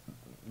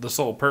the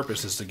sole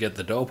purpose is to get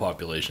the doe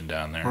population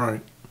down there.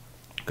 Right.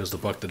 Because the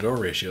buck-to-doe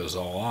ratio is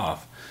all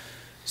off.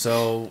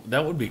 So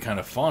that would be kind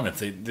of fun if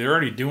they're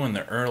already doing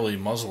the early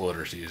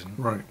muzzleloader season.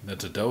 Right.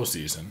 That's a doe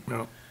season.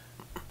 Yeah.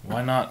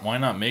 Why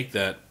not make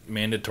that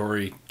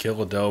mandatory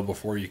kill a doe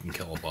before you can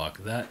kill a buck?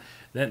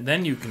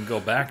 Then you can go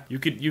back. You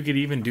could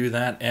even do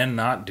that and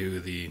not do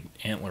the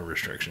antler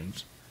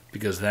restrictions,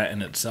 because that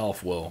in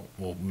itself will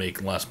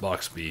make less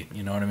bucks be.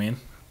 You know what I mean?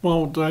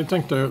 Well, I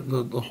think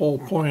the whole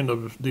point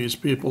of these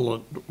people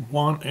that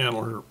want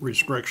antler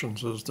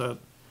restrictions is that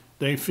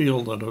they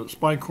feel that a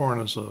spike horn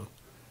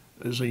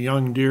is a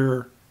young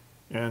deer,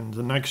 and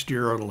the next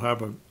year it'll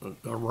have a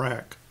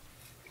rack.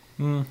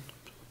 Hmm.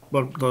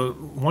 But the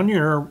 1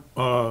 year,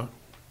 I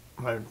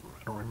don't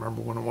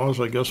remember when it was.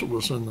 I guess it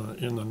was in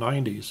the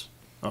 90s.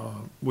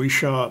 We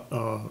shot.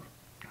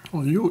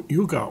 Well,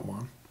 you got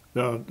one.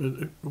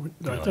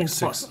 I think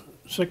six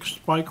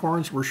spike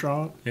horns were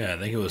shot. Yeah, I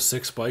think it was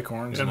 6 spike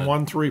horns and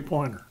one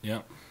 3-pointer.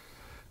 Yeah.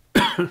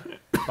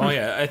 Oh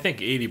yeah, I think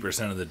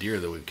 80% of the deer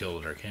that we've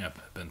killed at our camp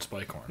have been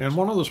spike horns. And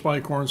one of the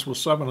spike horns was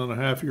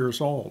 7.5 years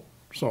old.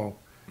 So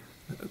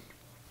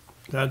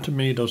that to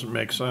me doesn't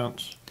make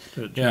sense.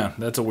 Yeah,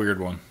 that's a weird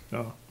one.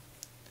 Yeah.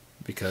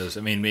 Because,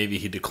 I mean, maybe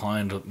he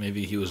declined,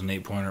 maybe he was an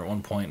 8-pointer at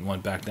one point and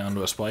went back down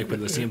to a spike, but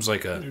it seems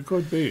like it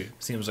could be.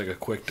 Seems like a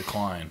quick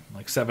decline.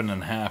 Like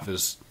 7.5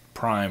 is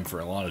prime for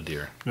a lot of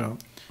deer. Yeah.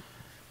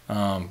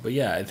 But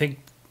yeah, I think,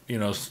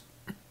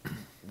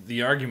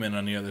 the argument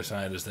on the other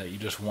side is that you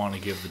just want to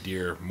give the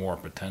deer more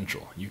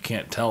potential. You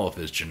can't tell if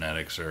his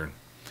genetics are,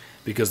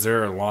 because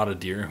there are a lot of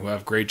deer who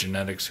have great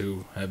genetics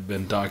who have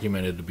been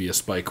documented to be a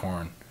spike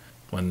horn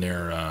when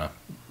they're,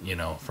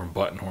 from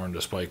button horn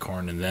to spike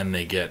horn, and then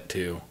they get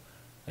to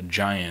a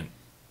giant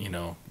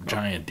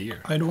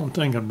deer. I don't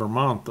think in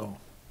Vermont, though.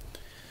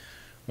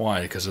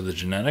 Why? Because of the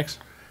genetics?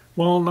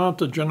 Well, not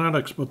the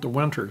genetics, but the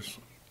winters.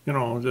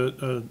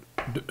 Doing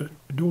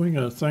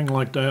a thing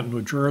like that in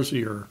New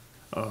Jersey or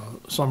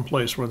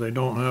someplace where they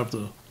don't have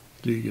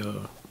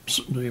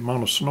the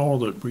amount of snow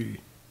that we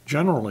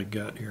generally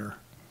get here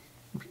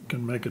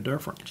can make a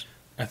difference.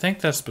 I think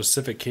that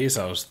specific case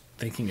I was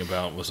thinking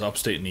about was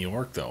upstate New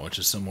York, though, which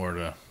is similar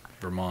to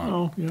Vermont.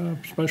 Oh, yeah,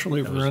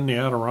 especially if we're in the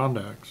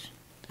Adirondacks.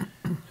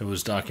 It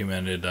was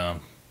documented,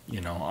 on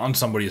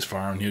somebody's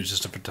farm. He was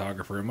just a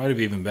photographer. It might have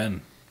even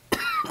been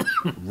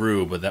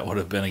Rue, but that would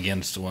have been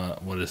against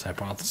what his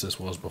hypothesis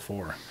was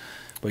before.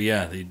 But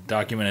yeah, they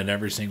documented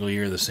every single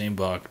year the same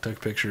buck,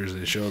 took pictures,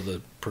 they showed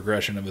the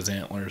progression of his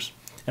antlers.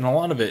 And a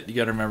lot of it, you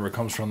got to remember,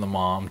 comes from the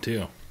mom,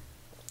 too.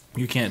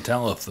 You can't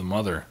tell if the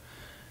mother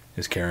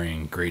is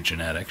carrying great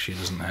genetics. She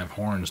doesn't have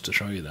horns to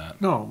show you that.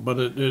 No, but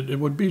it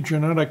would be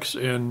genetics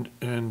and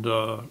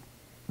the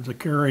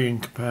carrying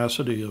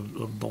capacity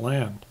of the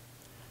land.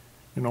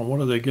 What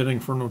are they getting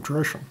for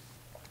nutrition?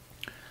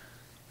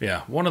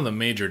 Yeah, one of the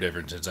major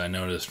differences I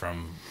noticed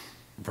from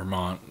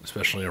Vermont,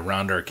 especially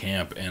around our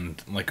camp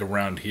and like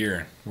around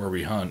here where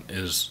we hunt,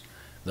 is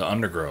the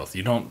undergrowth.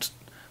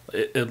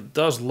 It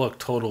does look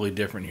totally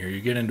different here. You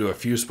get into a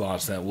few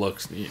spots that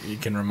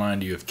it can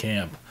remind you of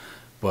camp,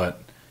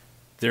 but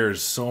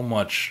there's so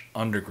much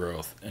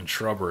undergrowth and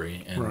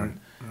shrubbery and right.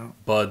 Yeah.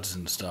 buds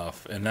and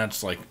stuff, and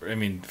that's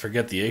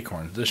forget the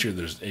acorns. This year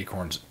there's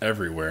acorns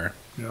everywhere.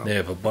 Yeah. They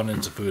have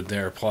abundance of food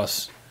there,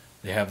 plus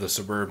they have the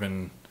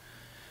suburban,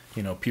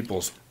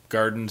 people's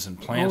gardens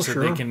and plants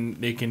sure. that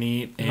they can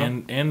eat,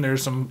 and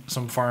there's some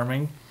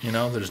farming.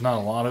 There's not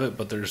a lot of it,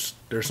 but there's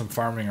some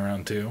farming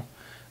around too.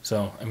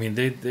 So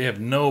they have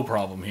no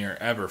problem here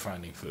ever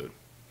finding food.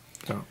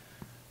 Yeah.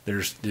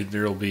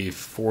 There'll be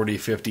 40,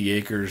 50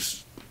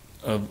 acres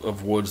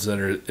of woods that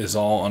is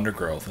all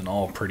undergrowth and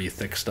all pretty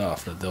thick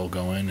stuff that they'll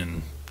go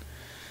in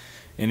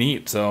and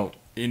eat. So,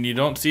 and you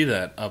don't see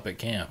that up at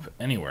camp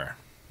anywhere,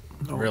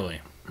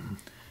 really.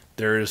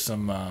 There is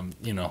some,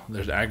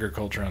 there's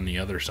agriculture on the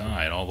other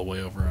side, all the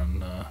way over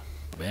on,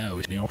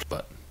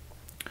 but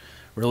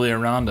really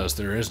around us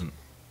there isn't.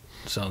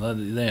 So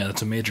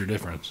that's a major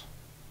difference.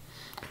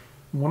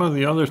 One of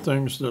the other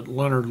things that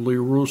Leonard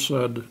Leroux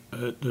said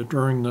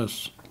during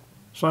this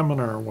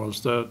seminar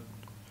was that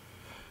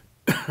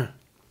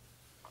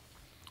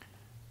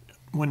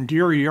when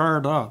deer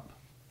yard up,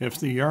 if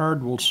the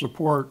yard will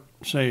support,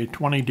 say,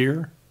 20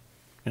 deer,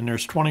 and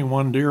there's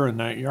 21 deer in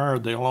that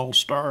yard, they'll all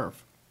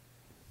starve.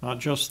 Not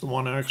just the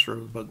one extra,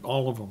 but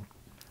all of them.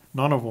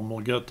 None of them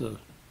will get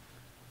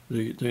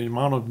the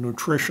amount of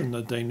nutrition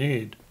that they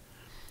need.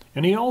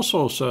 And he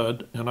also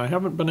said, and I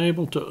haven't been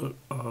able to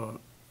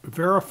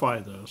verify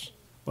this,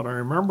 but I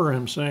remember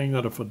him saying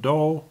that if a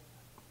doe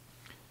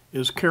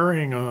is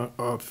carrying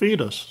a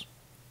fetus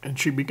and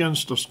she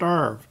begins to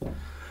starve,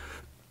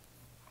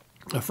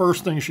 the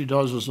first thing she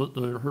does is that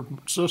her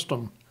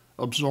system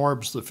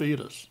absorbs the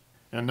fetus.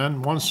 And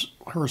then once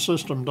her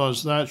system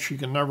does that, she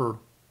can never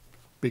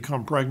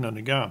become pregnant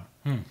again.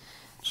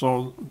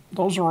 So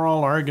those are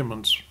all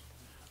arguments.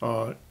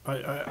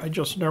 I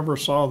just never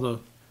saw the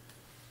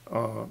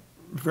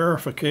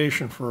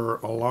verification for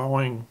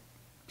allowing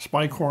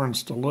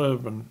spike-horns to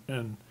live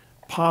and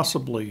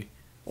possibly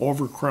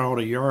overcrowd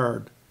a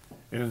yard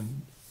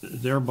and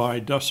thereby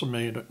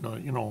decimate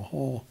a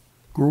whole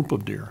group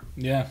of deer.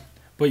 Yeah,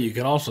 but you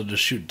can also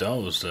just shoot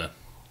does to,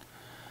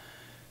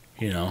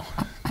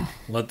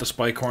 let the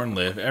spike-horn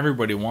live.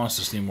 Everybody wants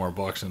to see more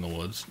bucks in the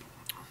woods,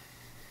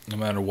 no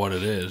matter what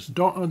it is.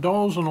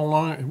 Does,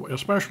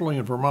 especially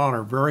in Vermont,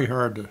 are very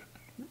hard to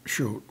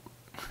shoot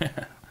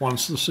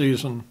once the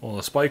season. Well,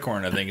 the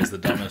spike-horn, I think, is the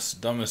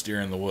dumbest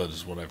deer in the woods,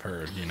 is what I've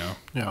heard,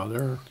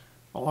 Yeah,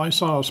 well, I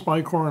saw a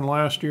spike-horn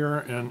last year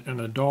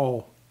and a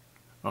doe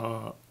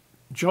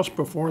just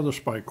before the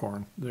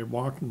spike-horn. They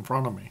walked in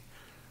front of me.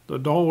 The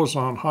doe was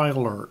on high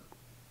alert,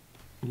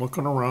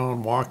 looking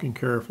around, walking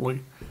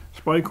carefully.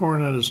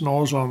 Spike-horn had his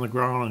nose on the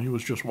ground, and he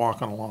was just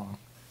walking along.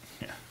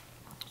 Yeah.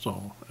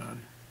 So.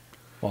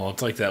 Well,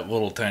 it's like that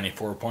little tiny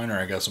 4-pointer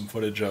I got some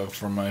footage of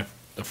from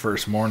the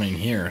first morning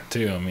here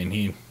too. I mean,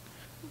 he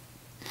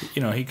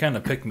kind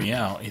of picked me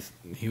out.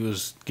 He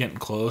was getting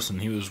close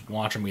and he was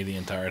watching me the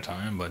entire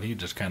time, but he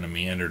just kind of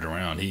meandered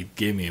around. He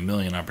gave me a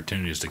million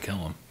opportunities to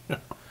kill him,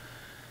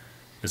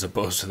 as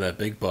opposed to that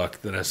big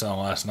buck that I saw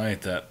last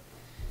night that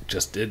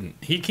just didn't.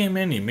 He came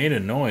in, he made a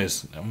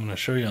noise. I'm going to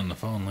show you on the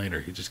phone later.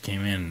 He just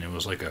came in and it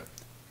was like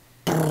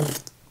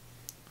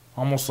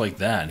almost like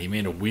that. He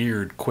made a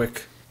weird,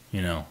 quick,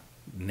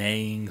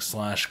 neighing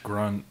 /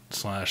 grunt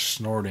 /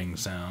 snorting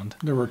sound.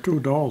 There were two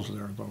does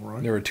there, though,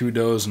 right? There were two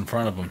does in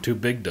front of him, two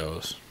big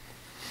does.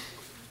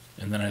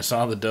 And then I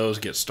saw the does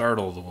get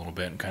startled a little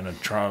bit and kind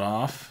of trot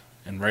off.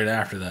 And right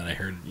after that,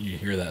 you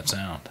hear that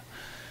sound.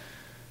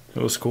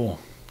 It was cool.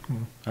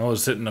 I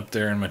was sitting up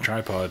there in my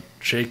tripod,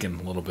 shaking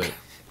a little bit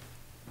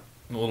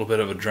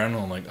of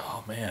adrenaline, like,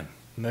 oh man,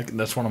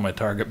 that's one of my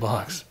target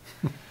bucks.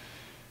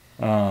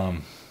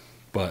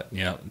 But,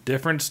 yeah,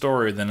 different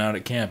story than out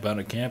at camp. Out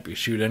at camp, you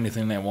shoot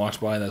anything that walks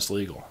by that's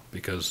legal.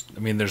 Because,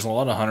 there's a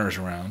lot of hunters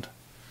around.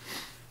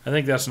 I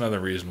think that's another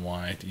reason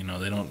why,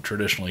 they don't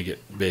traditionally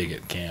get big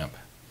at camp.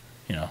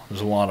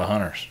 There's a lot of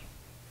hunters.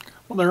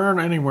 Well, there aren't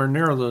anywhere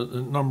near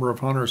the number of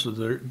hunters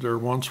that there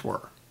once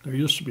were. There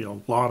used to be a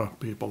lot of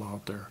people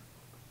out there.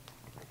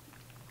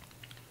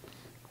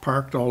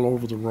 Parked all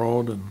over the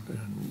road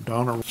and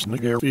down at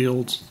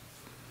fields.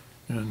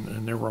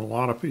 And there were a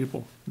lot of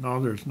people.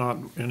 Now there's not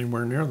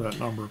anywhere near that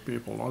number of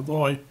people,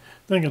 although I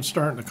think it's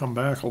starting to come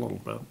back a little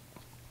bit.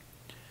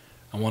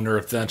 I wonder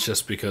if that's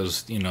just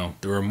because,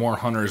 there were more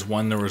hunters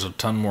when there was a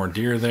ton more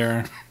deer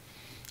there,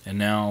 and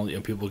now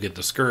people get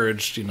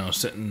discouraged,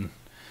 sitting.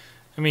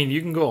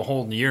 You can go a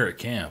whole year at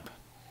camp,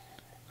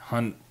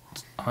 hunt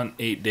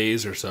 8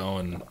 days or so,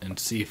 and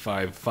see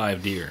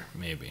five deer,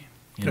 maybe,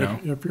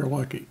 If you're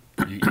lucky.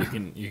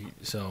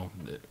 So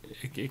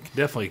it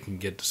definitely can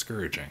get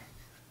discouraging.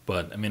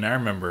 But, I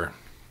remember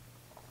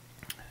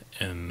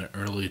in the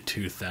early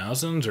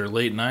 2000s or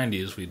late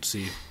 90s, we'd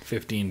see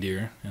 15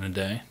 deer in a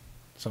day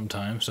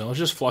sometimes. So it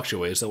just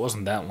fluctuates. That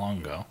wasn't that long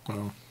ago,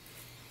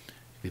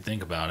 if you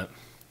think about it.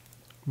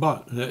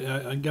 But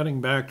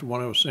getting back to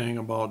what I was saying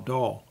about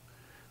doe,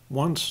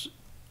 once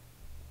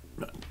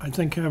I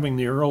think having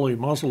the early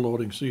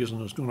muzzleloading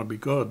season is going to be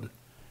good.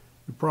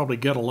 You probably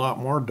get a lot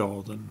more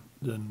doe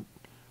than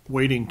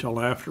waiting till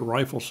after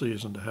rifle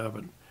season to have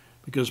it,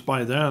 because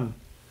by then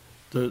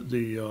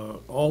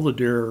all the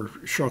deer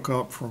shook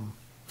up from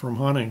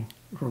hunting,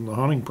 from the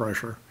hunting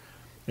pressure,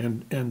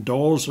 and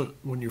does,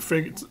 when you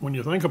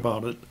think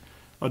about it,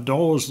 a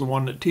doe is the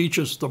one that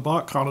teaches the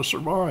buck how to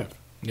survive.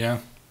 Yeah,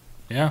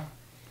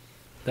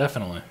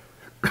 definitely.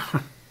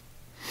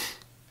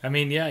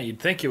 You'd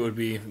think it would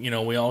be,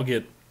 we all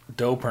get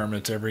doe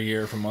permits every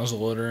year for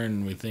muzzleloader,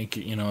 and we think,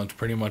 it's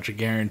pretty much a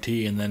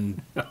guarantee, and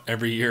then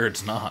every year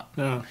it's not.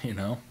 Yeah.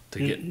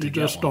 You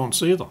just don't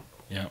see them.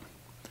 Yeah.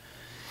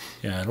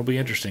 Yeah, it'll be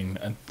interesting.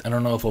 I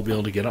don't know if I'll be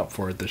able to get up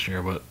for it this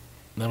year, but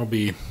that'll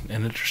be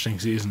an interesting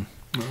season.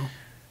 No.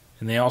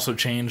 And they also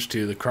changed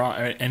to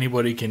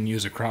anybody can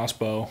use a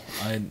crossbow.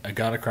 I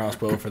got a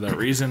crossbow for that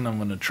reason. I'm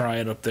going to try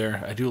it up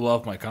there. I do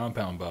love my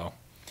compound bow,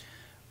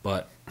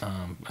 but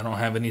I don't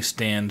have any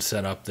stand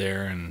set up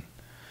there, and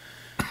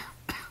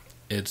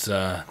It's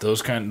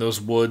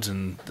those woods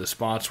and the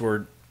spots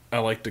where I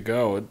like to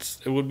go.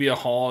 It would be a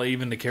haul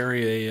even to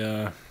carry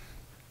a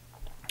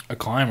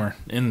climber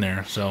in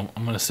there. So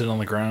I'm gonna sit on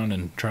the ground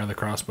and try the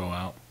crossbow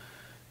out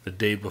the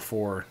day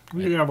before.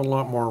 You have a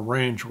lot more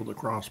range with a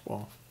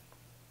crossbow.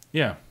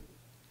 Yeah,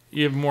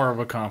 you have more of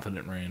a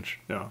confident range.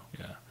 Yeah.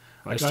 Yeah.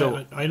 I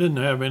didn't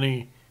have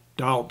any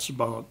doubts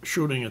about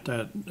shooting at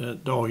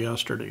that doe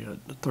yesterday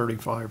at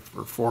 35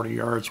 or 40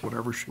 yards,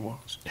 whatever she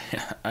was.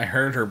 I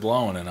heard her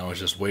blowing, and I was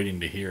just waiting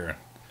to hear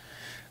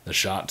the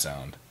shot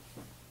sound.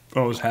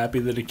 I was happy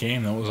that it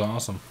came. That was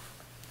awesome.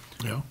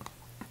 Yeah.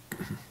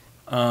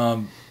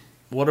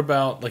 What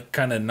about like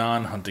kind of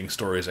non-hunting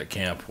stories at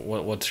camp?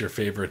 What's your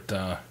favorite?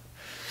 The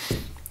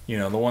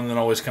one that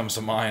always comes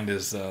to mind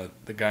is the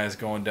guys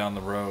going down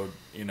the road.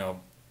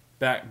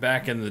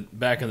 Back in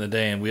the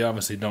day, and we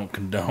obviously don't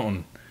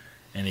condone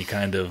any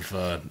kind of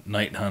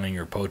night hunting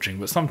or poaching,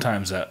 but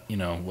sometimes that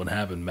would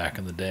happen back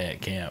in the day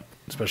at camp,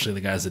 especially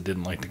the guys that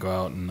didn't like to go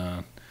out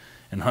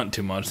and hunt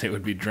too much. They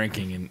would be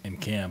drinking in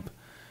camp.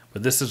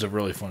 But this is a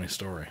really funny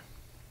story.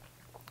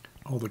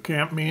 Oh, the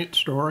camp meat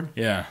story?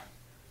 Yeah.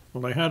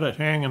 Well, they had it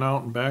hanging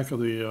out in back of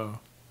the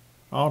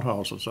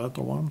outhouse. Is that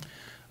the one?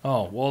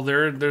 Oh, well,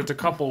 there's a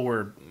couple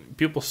where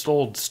people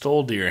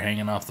stole deer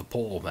hanging off the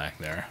pole back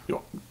there. Yeah,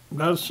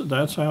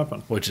 that's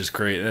happened. Which is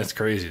crazy. That's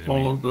crazy to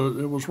me. Well,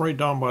 it was right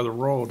down by the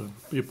road, and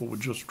people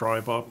would just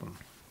drive up, and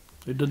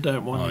they did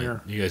that one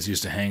year. You guys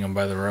used to hang them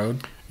by the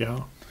road?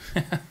 Yeah.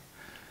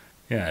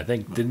 Yeah, I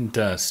think, didn't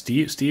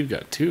Steve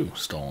got 2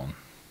 stolen?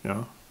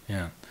 Yeah.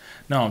 Yeah.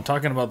 No, I'm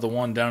talking about the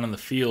one down in the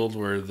field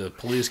where the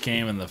police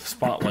came and the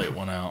spotlight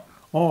went out.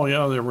 Oh,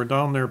 yeah, they were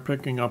down there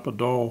picking up a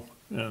doe,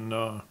 and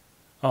oh,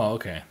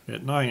 okay.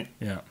 at night.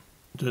 Yeah.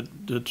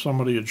 That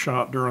somebody had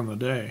shot during the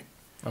day.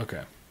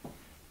 Okay.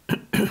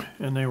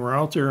 And they were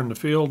out there in the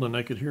field, and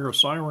they could hear a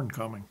siren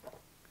coming.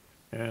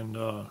 And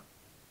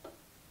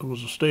it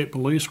was a state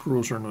police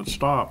cruiser, and it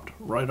stopped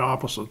right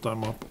opposite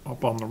them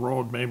up on the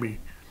road, maybe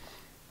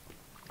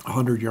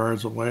 100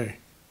 yards away,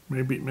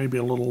 maybe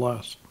a little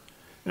less.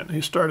 And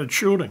they started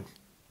shooting.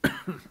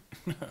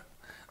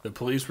 The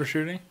police were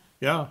shooting?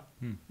 Yeah.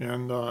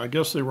 And I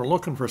guess they were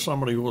looking for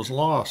somebody who was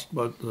lost,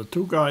 but the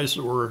 2 guys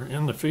that were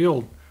in the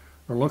field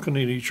were looking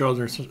at each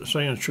other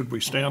saying, should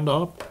we stand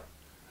up?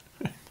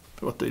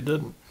 But they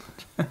didn't.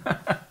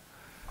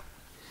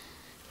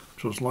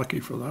 Which was lucky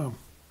for them.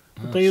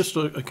 But they used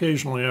to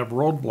occasionally have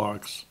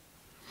roadblocks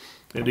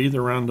at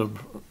either end of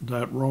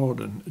that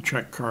road and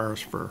check cars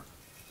for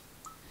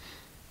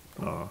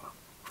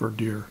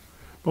deer.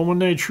 But when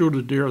they'd shoot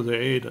a deer, they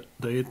ate it.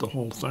 They ate the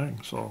whole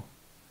thing. So.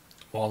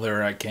 While they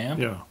were at camp?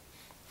 Yeah.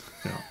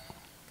 Yeah.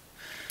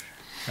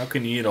 How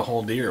can you eat a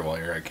whole deer while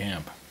you're at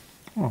camp?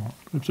 Well,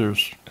 if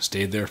there's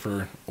stayed there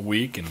for a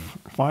week and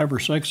 5 or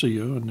 6 of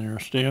you, and they're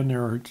staying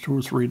there 2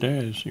 or 3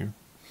 days, you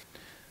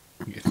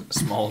get a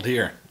small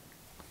deer.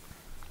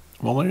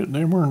 Well,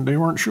 they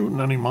weren't shooting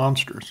any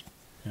monsters.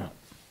 Yeah.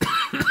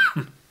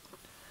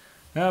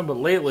 Yeah, but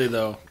lately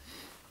though,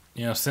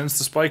 since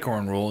the spike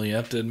horn rule, you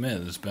have to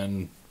admit there's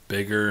been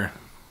bigger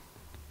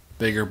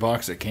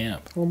bucks at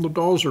camp. Well, the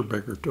does are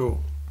bigger too.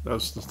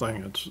 That's the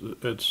thing.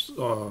 It's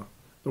the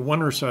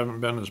winters haven't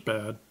been as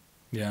bad.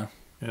 Yeah.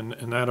 And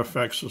that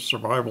affects the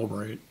survival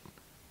rate.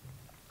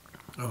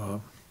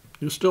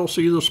 You still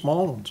see the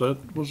small ones.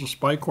 That was a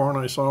spike horn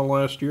I saw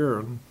last year.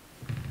 And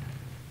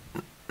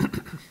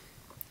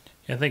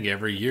I think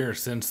every year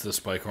since the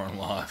spike horn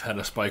law, I've had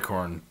a spike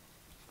horn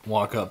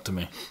walk up to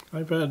me.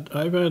 I've had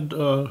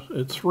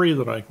 3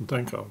 that I can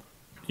think of.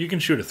 You can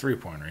shoot a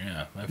 3-pointer,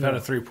 yeah. I've had a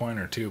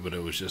 3-pointer too, but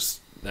it was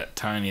just that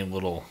tiny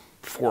little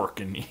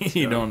fork, and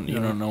you don't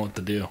know what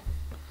to do.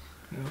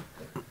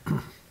 Yeah.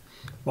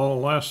 Well,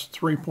 the last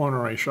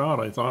 3-pointer I shot,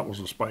 I thought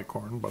was a spike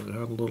horn, but it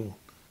had a little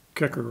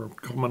kicker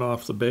coming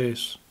off the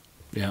base.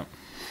 Yeah.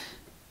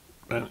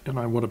 And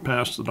I would have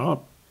passed it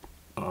up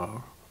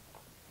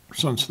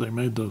since they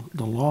made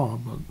the law.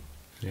 But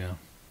yeah.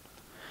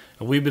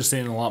 And we've been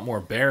seeing a lot more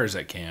bears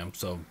at camp,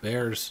 so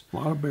bears. A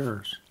lot of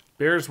bears.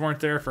 Bears weren't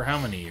there for how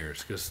many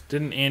years? Because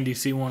didn't Andy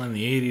see one in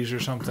the 80s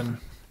or something?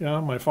 Yeah,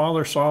 my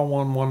father saw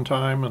one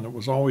time, and it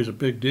was always a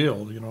big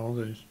deal.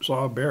 They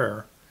saw a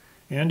bear.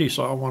 Andy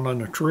saw one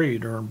on a tree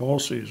during bow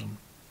season.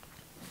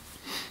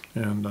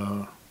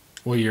 And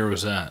what year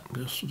was that?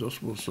 This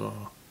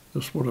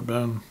would have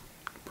been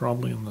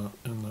probably in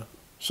the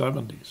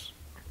 70s,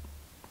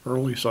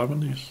 early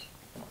 70s.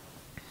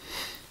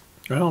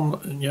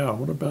 Well, yeah, it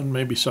would have been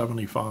maybe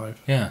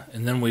 75. Yeah,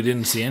 and then we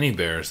didn't see any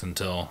bears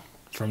until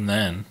from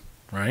then,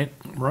 right?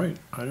 Right.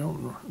 I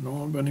don't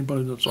know of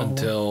anybody that's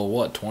until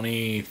what,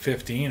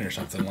 2015 or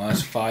something.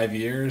 Last 5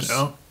 years,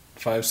 yeah.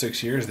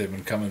 5-6 years they've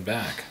been coming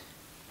back.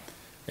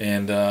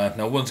 And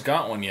no one's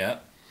got one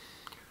yet.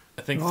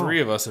 I think 3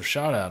 of us have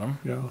shot at them.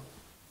 Yeah.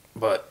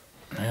 But,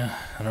 yeah,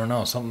 I don't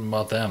know. Something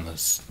about them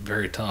that's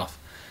very tough.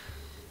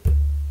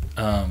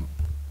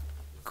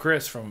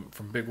 Chris from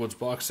Big Woods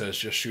Buck says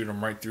just shoot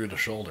them right through the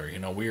shoulder.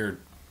 We were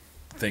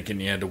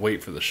thinking you had to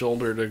wait for the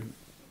shoulder to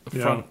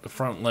the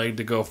front leg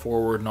to go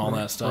forward and all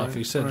that stuff. Right,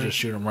 He said right. just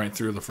shoot them right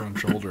through the front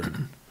shoulder.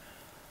 And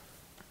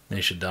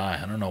they should die.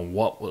 I don't know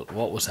what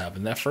was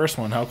happening. That first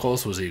one, how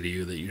close was he to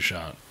you that you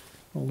shot?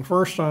 Well, the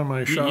first time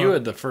I shot... You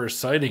had the first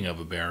sighting of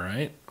a bear,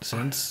 right?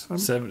 Since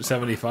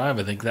 75,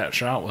 I think that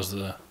shot was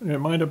the... It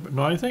might have been...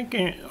 No, I think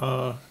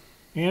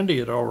Andy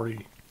had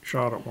already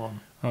shot at one.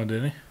 Oh,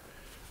 did he?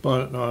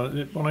 But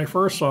when I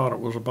first saw it, it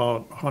was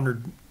about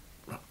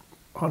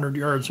 100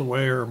 yards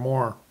away or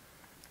more,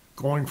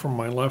 going from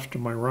my left to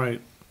my right.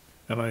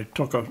 And I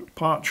took a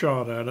pot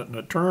shot at it, and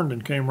it turned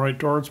and came right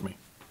towards me,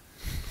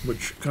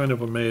 which kind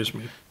of amazed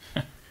me.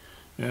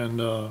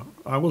 And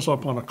I was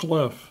up on a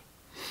cliff,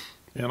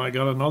 and I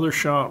got another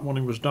shot when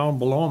he was down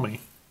below me.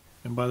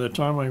 And by the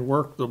time I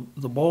worked the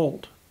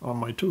bolt on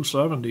my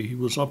 270, he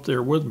was up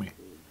there with me,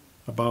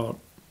 about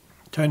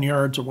 10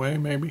 yards away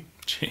maybe.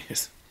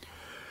 Jeez.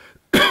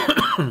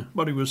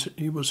 But he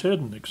was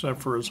hidden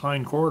except for his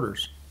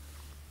hindquarters.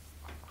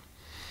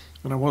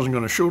 And I wasn't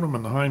going to shoot him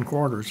in the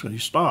hindquarters, and he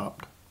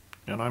stopped.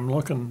 And I'm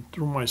looking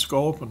through my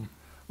scope, and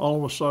all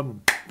of a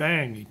sudden,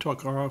 bang, he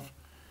took off,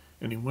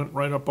 and he went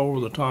right up over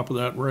the top of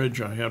that ridge.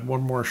 I had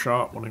one more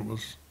shot when he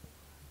was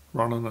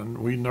running, and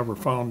we never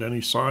found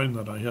any sign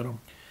that I hit him.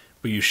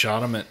 But you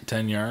shot him at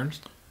 10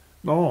 yards?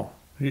 No,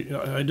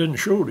 I didn't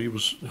shoot. He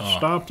was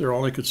stopped there.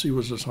 All I could see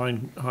was his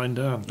hind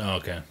end. Oh,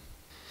 okay.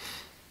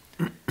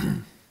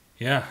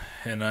 Yeah,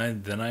 and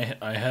I've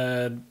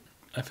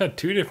had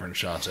two different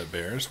shots at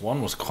bears.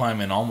 One was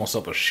climbing almost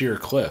up a sheer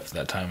cliff.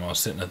 That time I was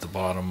sitting at the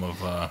bottom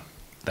of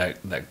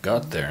that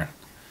gut there,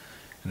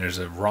 and there's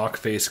a rock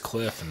face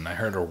cliff, and I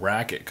heard a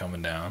racket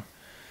coming down,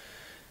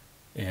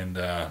 and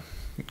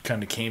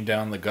kind of came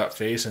down the gut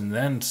face, and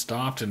then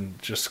stopped and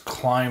just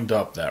climbed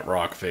up that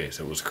rock face.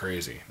 It was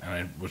crazy,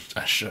 and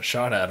I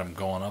shot at him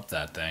going up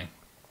that thing,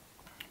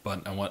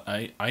 but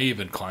I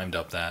even climbed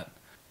up that.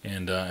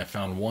 And I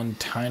found one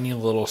tiny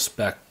little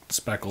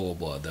speckle of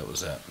blood. That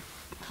was it.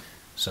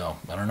 So,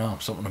 I don't know.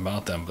 Something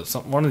about them. But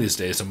one of these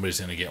days, somebody's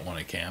going to get one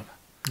at camp.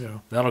 Yeah.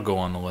 That'll go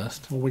on the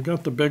list. Well, we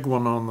got the big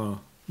one on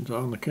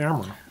the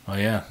camera. Oh,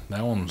 yeah.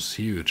 That one's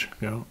huge.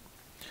 Yeah.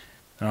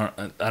 I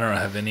don't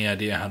have any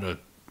idea how to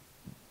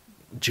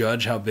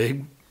judge how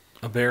big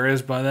a bear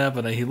is by that,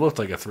 but he looked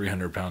like a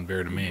 300-pound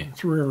bear to me.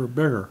 3 or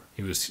bigger.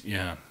 He was,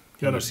 yeah.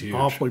 He had was an huge.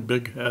 awfully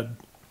big head.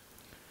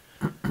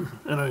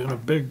 and a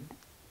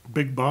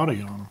big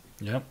body on him.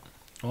 Yep.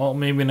 Well,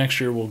 maybe next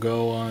year we'll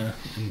go and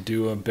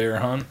do a bear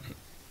hunt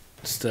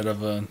instead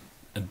of a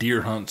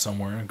deer hunt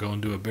somewhere, and go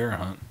and do a bear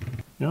hunt.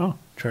 Yeah.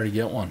 Try to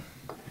get one.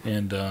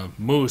 And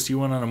moose, you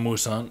went on a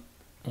moose hunt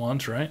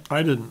once, right?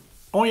 I didn't.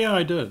 Oh, yeah,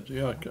 I did.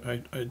 Yeah,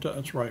 I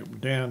that's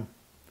right. Dan.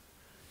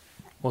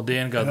 Well,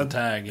 Dan got the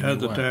tag. And Had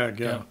you the went. tag,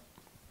 yeah.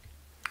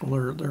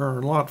 Well, there are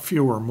a lot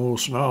fewer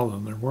moose now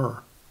than there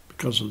were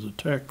because of the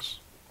ticks.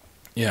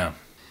 Yeah.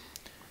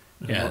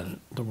 And Yeah.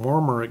 The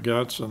warmer it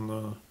gets, and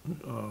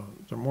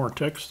the more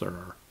ticks there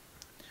are.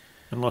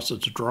 Unless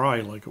it's dry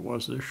like it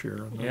was this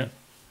year, and Yeah.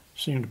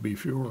 seem to be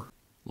fewer.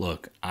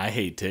 Look, I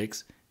hate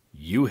ticks.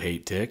 You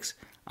hate ticks.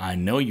 I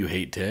know you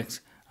hate ticks.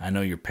 I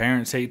know your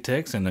parents hate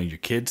ticks. I know your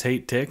kids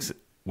hate ticks.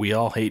 We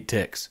all hate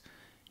ticks.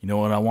 You know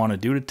what I want to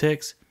do to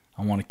ticks?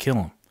 I want to kill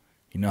them.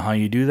 You know how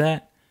you do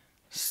that?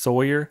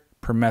 Sawyer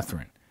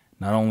permethrin.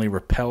 Not only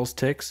repels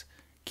ticks,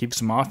 keeps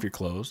them off your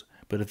clothes,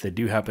 but if they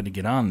do happen to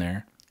get on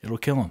there, it'll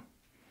kill them.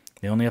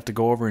 They only have to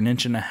go over 1.5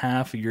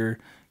 inches of your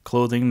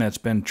clothing that's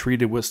been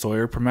treated with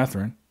Sawyer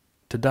permethrin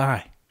to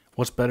die.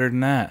 What's better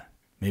than that?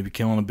 Maybe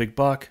killing a big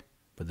buck,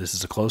 but this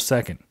is a close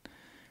second.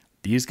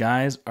 These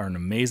guys are an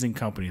amazing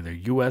company. They're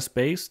U.S.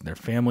 based. They're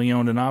family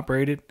owned and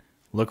operated.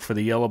 Look for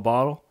the yellow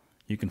bottle.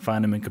 You can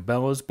find them in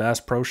Cabela's,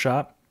 Bass Pro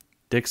Shop,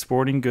 Dick's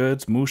Sporting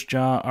Goods, Moose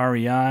Jaw,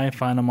 REI.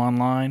 Find them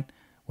online.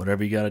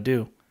 Whatever you got to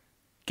do.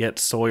 Get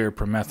Sawyer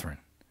permethrin.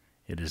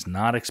 It is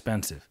not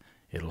expensive.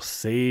 It'll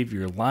save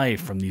your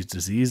life from these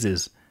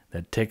diseases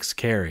that ticks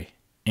carry.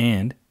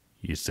 And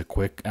it's a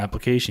quick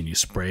application. You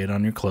spray it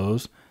on your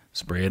clothes,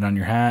 spray it on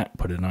your hat,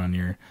 put it on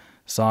your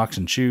socks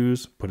and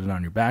shoes, put it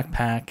on your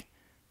backpack,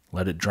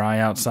 let it dry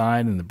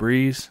outside in the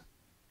breeze,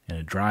 and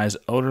it dries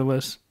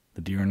odorless.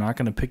 The deer are not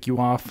going to pick you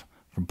off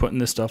from putting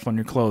this stuff on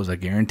your clothes, I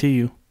guarantee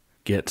you.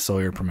 Get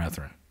Sawyer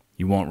permethrin.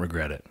 You won't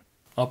regret it.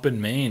 Up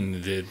in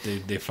Maine,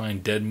 they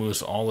find dead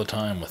moose all the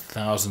time with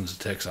thousands of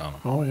ticks on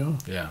them. Oh, yeah.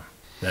 Yeah.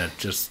 That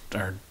just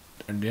are,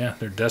 yeah,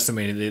 they're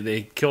decimated.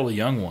 They kill the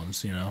young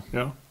ones, you know.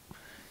 Yeah.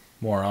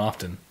 More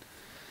often.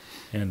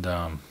 And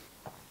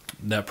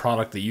that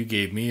product that you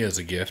gave me as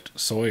a gift,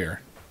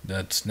 Sawyer,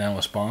 that's now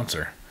a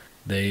sponsor.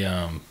 They,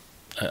 I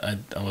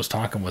was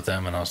talking with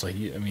them, and I was like,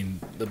 I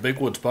mean, the Big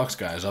Woods Bucks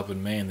guys up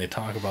in Maine, they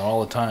talk about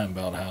all the time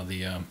about how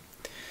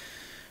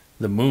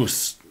the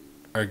moose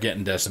are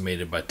getting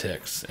decimated by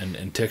ticks,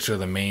 and ticks are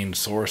the main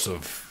source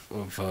of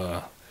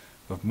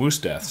moose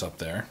deaths up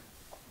there.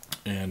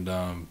 And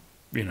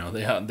you know,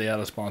 they had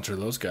to sponsor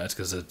those guys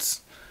because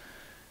it's,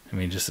 I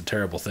mean, just a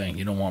terrible thing.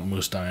 You don't want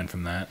moose dying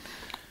from that.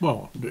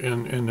 Well,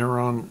 and they're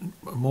on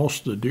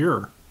most of the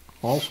deer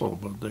also,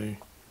 but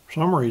For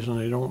some reason,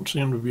 they don't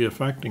seem to be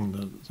affecting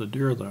the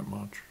deer that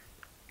much.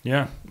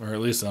 Yeah, or at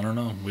least, I don't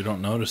know. We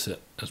don't notice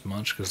it as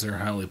much because they're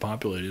highly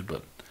populated.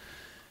 But,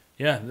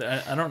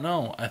 yeah, I don't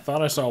know. I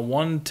thought I saw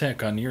one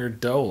tick on your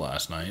doe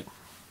last night,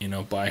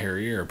 by her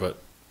ear, but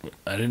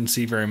I didn't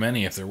see very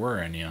many if there were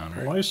any on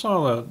her. Well, I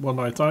saw that what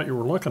I thought you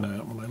were looking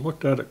at. When I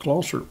looked at it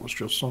closer, it was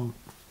just some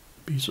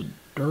piece of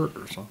dirt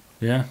or something.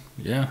 Yeah.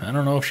 I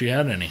don't know if she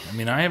had any. I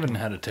mean, I haven't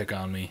had a tick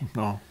on me.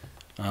 No.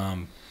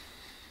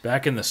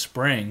 Back in the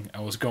spring, I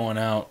was going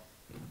out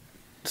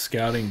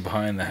scouting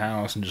behind the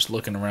house and just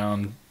looking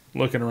around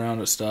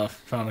at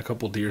stuff. Found a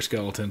couple deer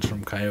skeletons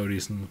from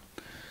coyotes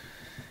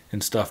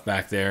and stuff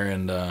back there,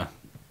 and I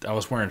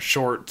was wearing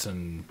shorts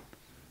and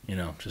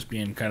just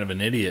being kind of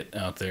an idiot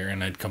out there,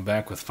 and I'd come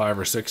back with 5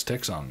 or 6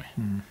 ticks on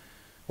me.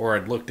 Or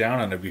I'd look down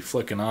and I'd be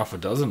flicking off a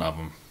dozen of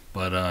them.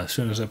 But as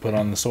soon as I put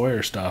on the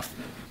Sawyer stuff,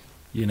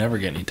 you never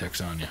get any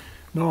ticks on you.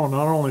 No,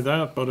 not only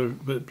that, but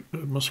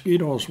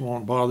mosquitoes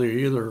won't bother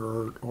you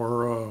either,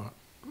 or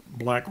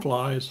black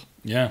flies.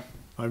 Yeah.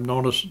 I've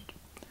noticed.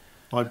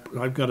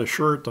 I've got a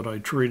shirt that I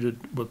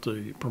treated with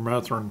the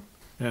permethrin,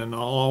 and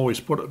I'll always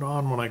put it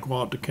on when I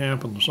go out to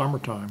camp in the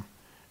summertime.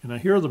 And I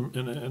hear them,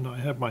 and I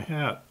have my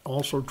hat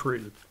also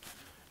treated.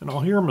 And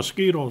I'll hear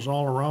mosquitoes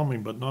all around me,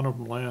 but none of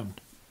them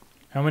land.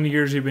 How many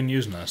years have you been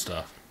using that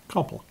stuff?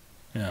 Couple.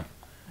 Yeah.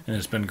 And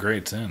it's been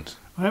great since.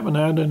 I haven't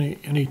had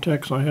any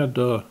ticks. I had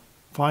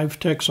 5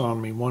 ticks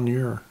on me one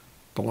year,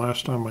 the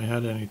last time I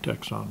had any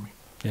ticks on me.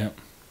 Yeah.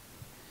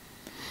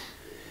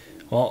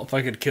 Well, if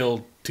I could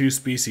kill 2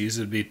 species,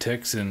 it'd be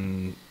ticks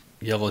and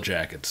yellow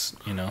jackets,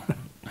 And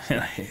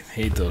I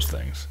hate those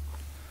things.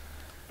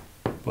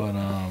 But,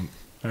 all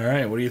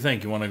right, what do you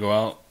think? You want to go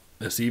out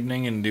this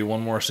evening and do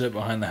one more sit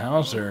behind the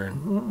house, or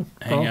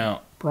hang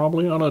out?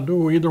 Probably ought to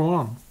do either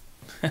one.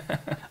 All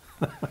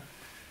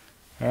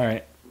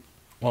right.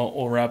 Well,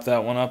 we'll wrap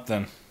that one up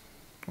then.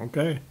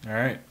 Okay. All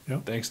right.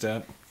 Yep. Thanks,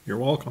 Dad. You're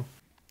welcome.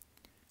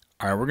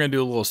 All right, we're going to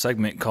do a little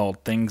segment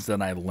called Things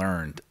That I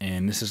Learned.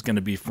 And this is going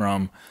to be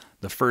from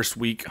the first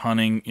week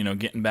hunting,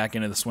 getting back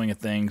into the swing of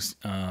things,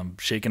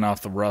 shaking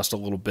off the rust a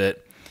little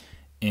bit.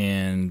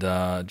 And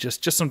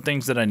just some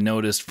things that I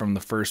noticed from the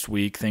first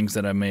week, things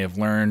that I may have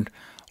learned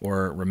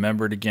or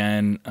remembered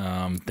again,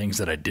 things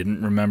that I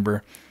didn't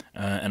remember.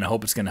 And I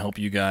hope it's going to help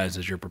you guys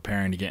as you're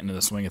preparing to get into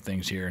the swing of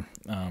things here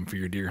for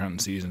your deer hunting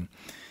season.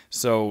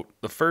 So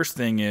the first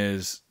thing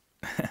is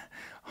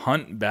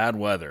hunt bad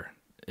weather.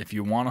 If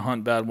you want to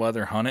hunt bad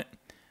weather, hunt it.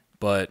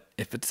 But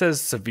if it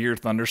says severe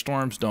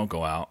thunderstorms, don't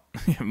go out.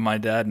 My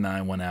dad and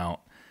I went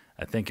out.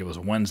 I think it was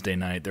Wednesday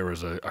night. There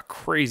was a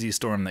crazy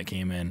storm that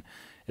came in.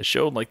 It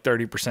showed like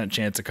 30%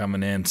 chance of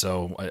coming in,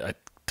 so I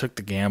took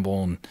the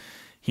gamble, and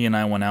he and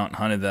I went out and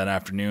hunted that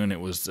afternoon. It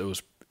was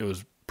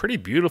pretty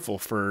beautiful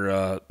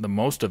for the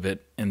most of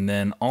it, and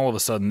then all of a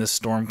sudden this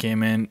storm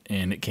came in,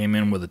 and it came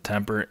in with a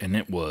temper, and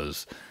it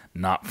was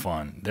not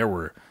fun. There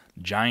were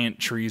giant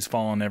trees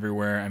falling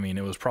everywhere. I mean,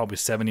 it was probably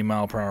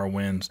 70-mile-per-hour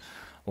winds,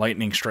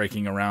 lightning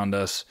striking around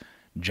us,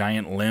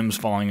 giant limbs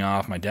falling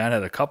off. My dad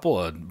had a couple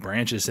of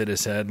branches hit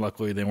his head.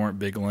 Luckily, they weren't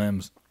big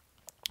limbs.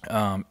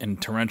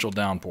 And torrential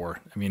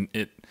downpour. I mean,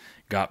 it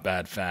got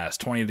bad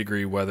fast.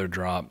 20-degree weather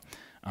drop.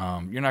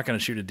 You're not going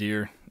to shoot a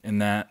deer in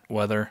that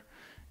weather,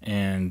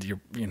 and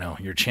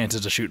your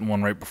chances of shooting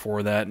one right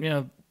before that,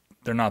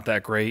 they're not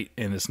that great,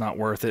 and it's not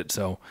worth it.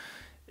 So,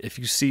 if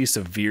you see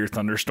severe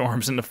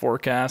thunderstorms in the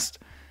forecast,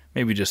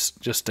 maybe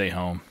just stay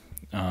home.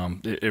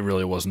 It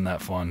really wasn't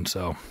that fun.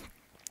 So,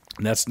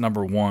 that's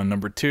number one.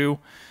 Number two,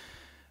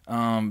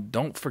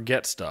 don't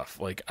forget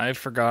stuff. Like I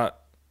forgot.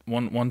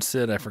 One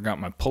sit, I forgot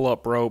my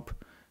pull-up rope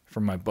for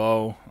my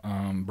bow.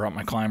 Brought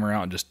my climber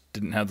out and just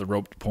didn't have the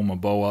rope to pull my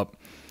bow up.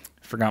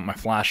 Forgot my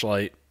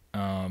flashlight.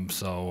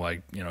 So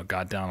I,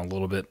 got down a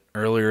little bit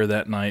earlier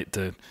that night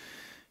to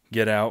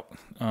get out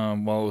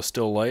while it was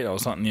still light. I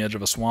was hunting the edge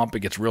of a swamp.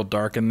 It gets real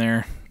dark in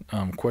there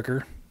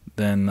quicker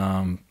than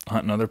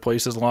hunting other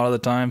places a lot of the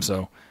time.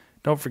 So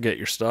don't forget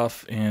your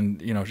stuff, and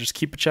just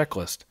keep a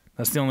checklist.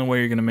 That's the only way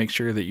you're going to make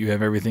sure that you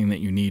have everything that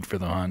you need for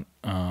the hunt.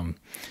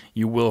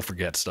 You will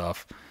forget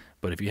stuff,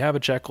 but if you have a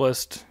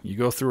checklist, you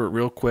go through it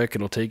real quick.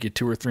 It'll take you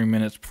 2 or 3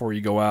 minutes before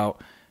you go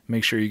out.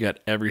 Make sure you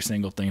got every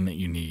single thing that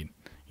you need.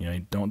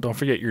 Don't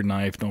forget your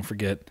knife.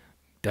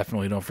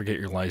 Definitely don't forget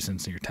your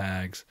license and your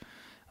tags.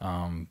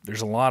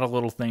 There's a lot of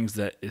little things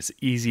that is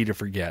easy to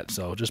forget.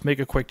 So just make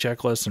a quick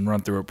checklist and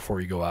run through it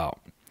before you go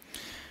out.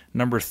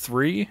 Number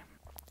 3,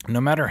 no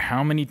matter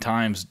how many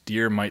times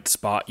deer might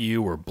spot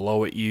you or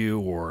blow at you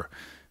or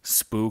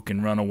spook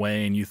and run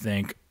away, and you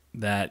think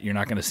that you're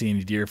not going to see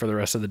any deer for the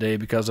rest of the day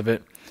because of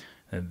it,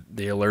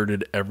 they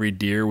alerted every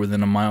deer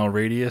within a mile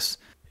radius.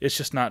 It's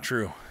just not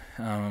true.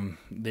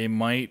 They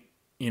might,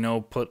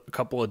 put a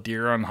couple of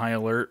deer on high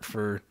alert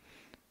for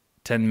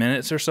 10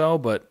 minutes or so,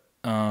 but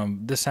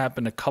this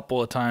happened a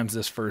couple of times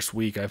this first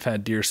week. I've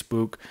had deer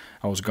spook.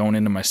 I was going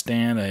into my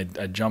stand.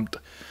 I jumped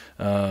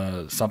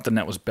something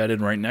that was bedded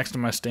right next to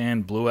my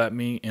stand, blew at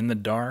me in the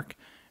dark,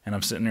 and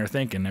I'm sitting there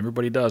thinking,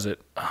 everybody does it.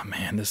 Oh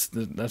man,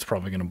 that's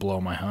probably going to blow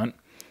my hunt.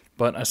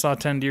 But I saw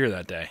 10 deer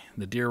that day.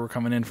 The deer were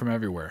coming in from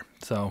everywhere.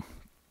 So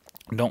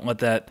don't let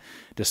that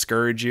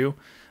discourage you.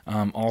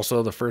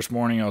 Also, the first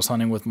morning I was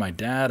hunting with my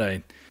dad,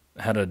 I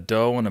had a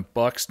doe and a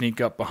buck sneak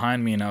up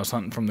behind me, and I was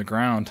hunting from the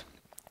ground.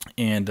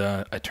 And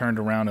I turned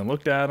around and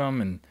looked at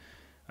them, and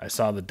I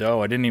saw the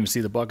doe. I didn't even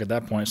see the buck at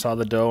that point. I saw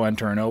the doe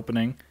enter an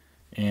opening,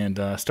 and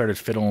started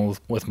fiddling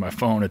with my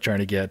phone to try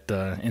to get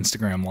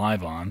Instagram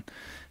Live on.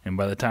 And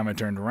by the time I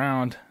turned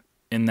around,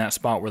 in that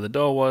spot where the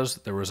doe was,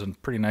 there was a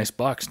pretty nice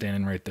buck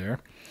standing right there.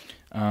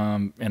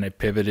 And I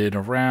pivoted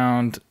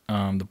around.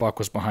 The buck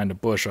was behind a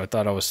bush, so I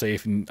thought I was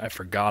safe, and I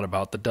forgot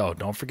about the doe.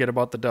 Don't forget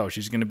about the doe.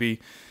 She's going to be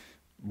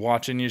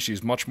watching you.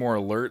 She's much more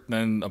alert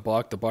than a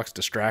buck. The buck's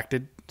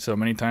distracted, so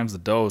many times the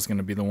doe is going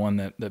to be the one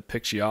that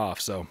picks you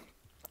off. So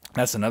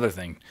that's another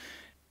thing.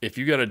 If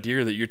you got a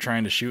deer that you're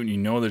trying to shoot and you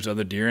know there's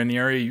other deer in the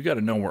area, you got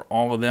to know where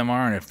all of them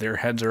are and if their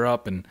heads are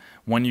up and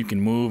when you can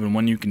move and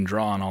when you can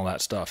draw and all that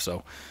stuff.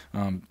 So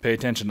pay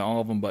attention to all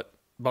of them. But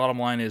bottom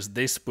line is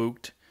they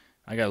spooked.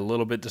 I got a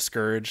little bit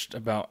discouraged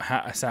about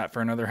I sat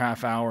for another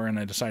half hour, and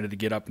I decided to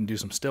get up and do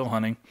some still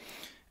hunting.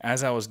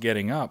 As I was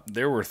getting up,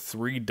 there were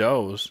 3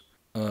 does.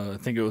 I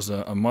think it was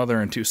a mother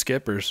and 2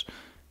 skippers.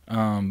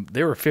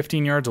 They were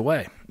 15 yards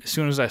away. As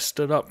soon as I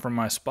stood up from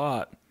my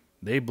spot,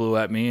 they blew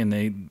at me, and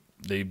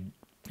they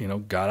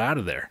got out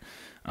of there.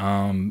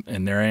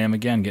 And there I am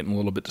again, getting a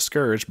little bit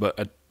discouraged, but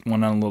I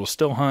went on a little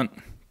still hunt.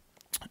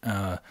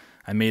 I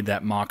made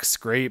that mock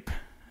scrape,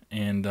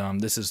 and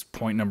this is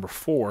point number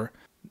 4.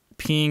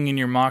 Peeing in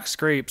your mock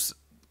scrapes,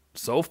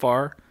 so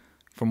far,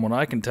 from what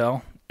I can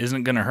tell,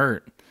 isn't going to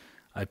hurt.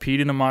 I peed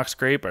in a mock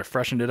scrape, I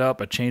freshened it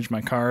up, I changed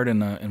my card in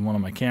one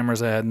of my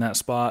cameras I had in that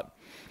spot,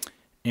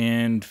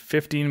 and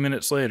 15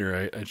 minutes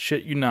later, I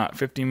shit you not,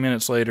 15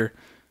 minutes later,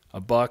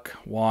 a buck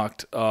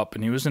walked up,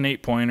 and he was an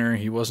 8-pointer.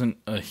 He wasn't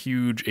a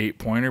huge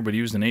 8-pointer, but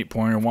he was an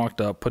 8-pointer, walked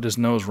up, put his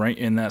nose right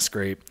in that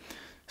scrape,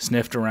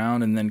 sniffed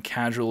around, and then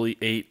casually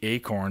ate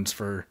acorns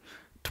for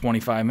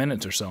 25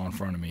 minutes or so in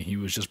front of me. He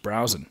was just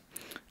browsing.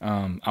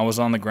 I was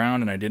on the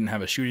ground, and I didn't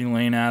have a shooting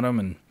lane at him,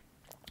 and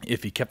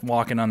if he kept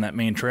walking on that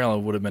main trail, it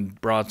would have been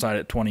broadside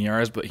at 20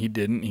 yards, but he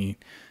didn't. He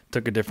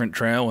took a different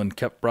trail and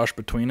kept brush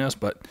between us.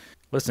 But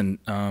listen,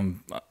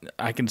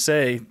 I can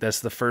say that's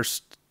the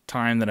first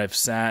time that I've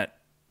sat,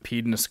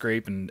 peed in a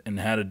scrape, and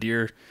had a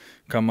deer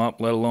come up,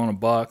 let alone a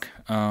buck.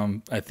 I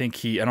don't think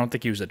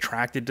he was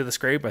attracted to the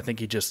scrape. I think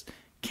he just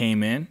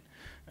came in,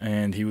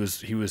 and he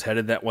was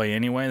headed that way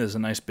anyway. There's a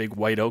nice big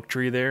white oak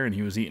tree there, and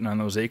he was eating on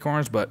those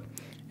acorns, but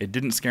it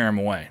didn't scare him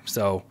away.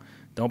 So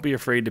don't be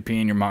afraid to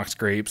pee in your mock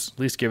scrapes. At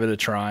least give it a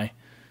try,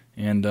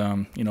 and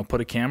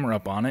put a camera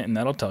up on it, and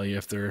that'll tell you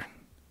if they're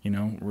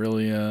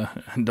really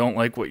don't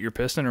like what you're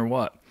pissing or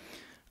what.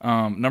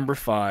 Number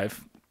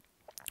 5,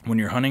 when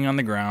you're hunting on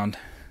the ground,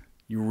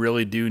 you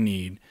really do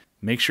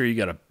make sure you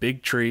got a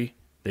big tree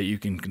that you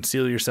can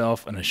conceal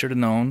yourself. And I should have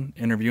known,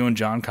 interviewing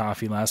John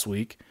Coffey last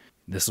week,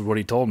 this is what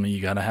he told me: you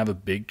got to have a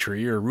big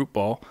tree or a root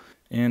ball.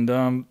 And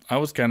I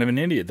was kind of an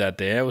idiot that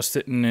day. I was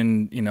sitting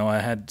in, I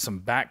had some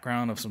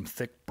background of some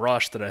thick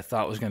brush that I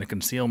thought was going to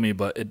conceal me,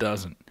 but it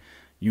doesn't.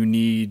 You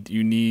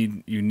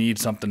need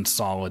something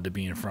solid to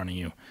be in front of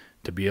you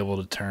to be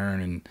able to turn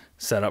and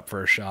set up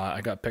for a shot.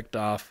 I got picked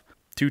off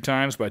 2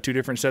 times by 2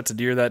 different sets of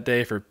deer that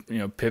day for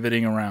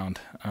pivoting around.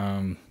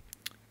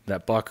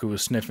 That buck who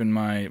was sniffing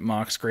my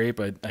mock scrape,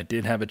 I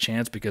did have a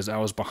chance because I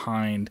was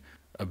behind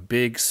a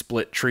big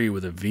split tree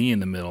with a V in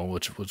the middle,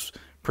 which was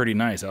pretty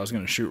nice. I was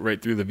going to shoot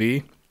right through the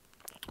V,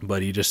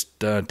 but he just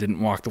didn't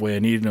walk the way I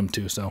needed him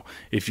to. So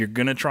if you're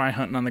going to try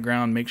hunting on the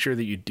ground, make sure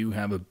that you do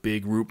have a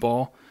big root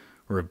ball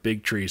or a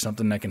big tree,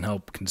 something that can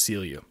help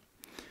conceal you.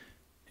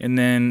 And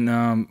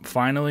then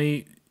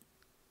finally,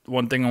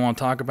 one thing I want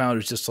to talk about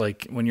is just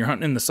like when you're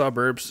hunting in the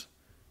suburbs,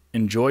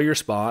 enjoy your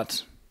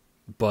spots,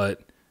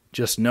 but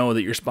just know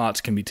that your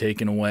spots can be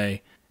taken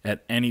away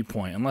at any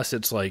point, unless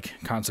it's like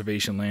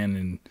conservation land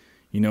and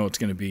it's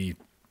going to be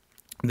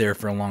there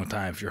for a long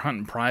time. If you're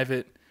hunting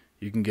private,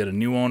 you can get a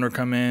new owner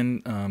come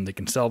in. They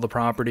can sell the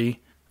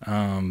property.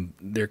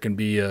 There can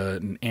be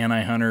an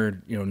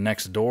anti-hunter,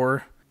 next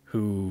door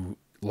who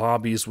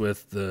lobbies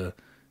with the,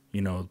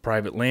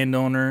 private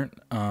landowner,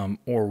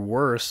 or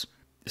worse,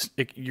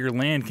 your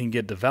land can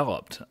get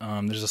developed.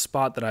 There's a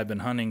spot that I've been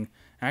hunting.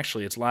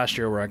 Actually, it's last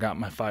year where I got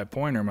my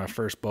 5-pointer, my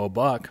first bow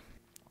buck.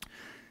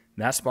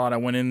 That spot, I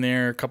went in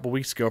there a couple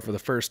weeks ago for the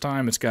first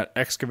time. It's got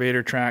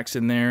excavator tracks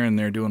in there, and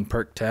they're doing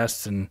perk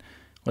tests. And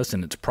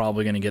listen, it's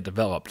probably going to get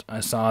developed. I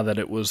saw that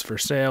it was for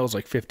sale,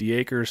 like 50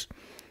 acres.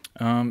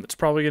 It's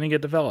probably going to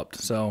get developed.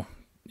 So,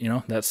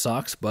 that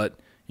sucks, but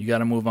you got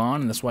to move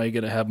on. And that's why you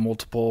got to have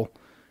multiple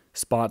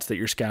spots that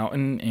you're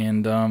scouting,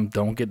 and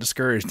don't get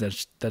discouraged.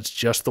 That's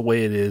just the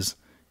way it is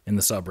in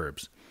the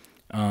suburbs.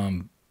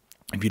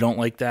 If you don't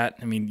like that,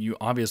 you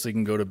obviously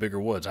can go to bigger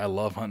woods. I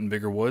love hunting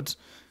bigger woods.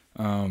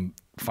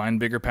 Find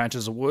bigger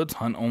patches of woods,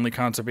 hunt only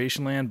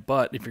conservation land.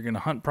 But if you're going to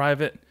hunt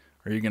private,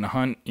 or you're going to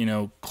hunt,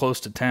 close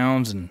to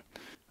towns and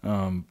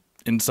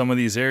in some of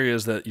these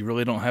areas that you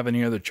really don't have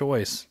any other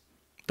choice,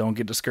 don't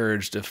get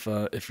discouraged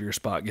if your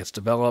spot gets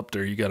developed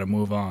or you got to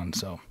move on.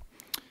 So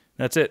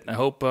that's it. I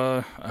hope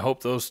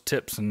those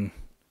tips and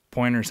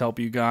pointers help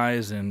you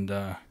guys,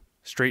 and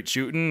straight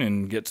shooting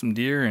and get some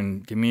deer,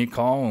 and give me a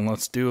call, and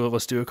let's do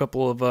a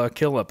couple of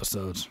kill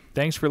episodes.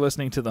 Thanks for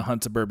listening to the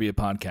Hunt Suburbia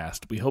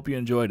podcast. We hope you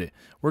enjoyed it.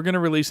 We're going to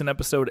release an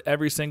episode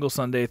every single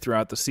Sunday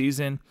throughout the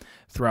season,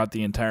 throughout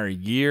the entire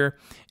year,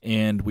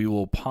 and we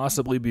will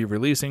possibly be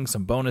releasing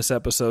some bonus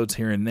episodes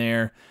here and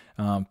there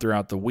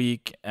throughout the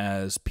week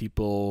as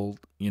people,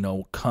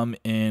 come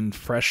in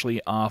freshly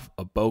off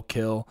a bow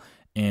kill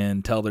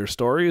and tell their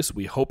stories.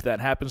 We hope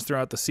that happens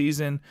throughout the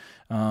season.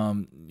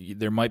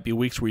 There might be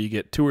weeks where you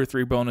get 2 or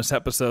 3 bonus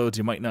episodes.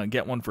 You might not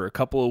get one for a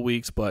couple of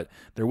weeks, but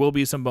there will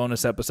be some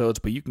bonus episodes.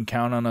 But you can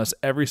count on us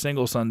every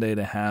single Sunday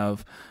to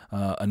have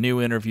a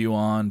new interview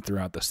on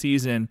throughout the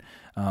season.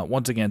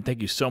 Once again,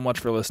 thank you so much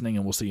for listening,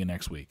 and we'll see you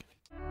next week.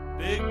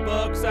 Big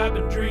bucks I've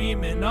been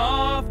dreaming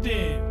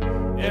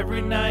often,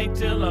 every night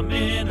till I'm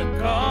in a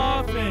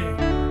coffin.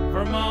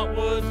 Vermont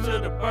woods to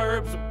the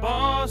burbs of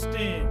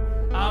Boston,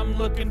 I'm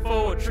looking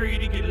for a tree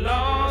to get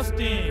lost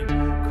in.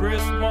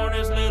 Crisp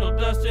mornings, little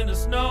dust in the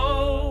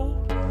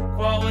snow.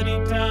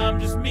 Quality time,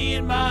 just me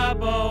and my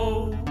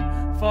bow.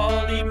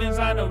 Fall evenings,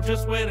 I know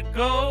just where to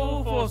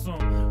go for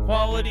some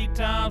quality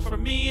times for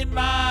me and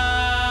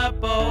my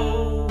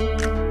bow.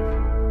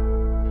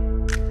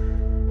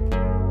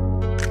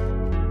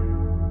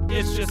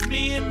 It's just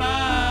me and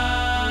my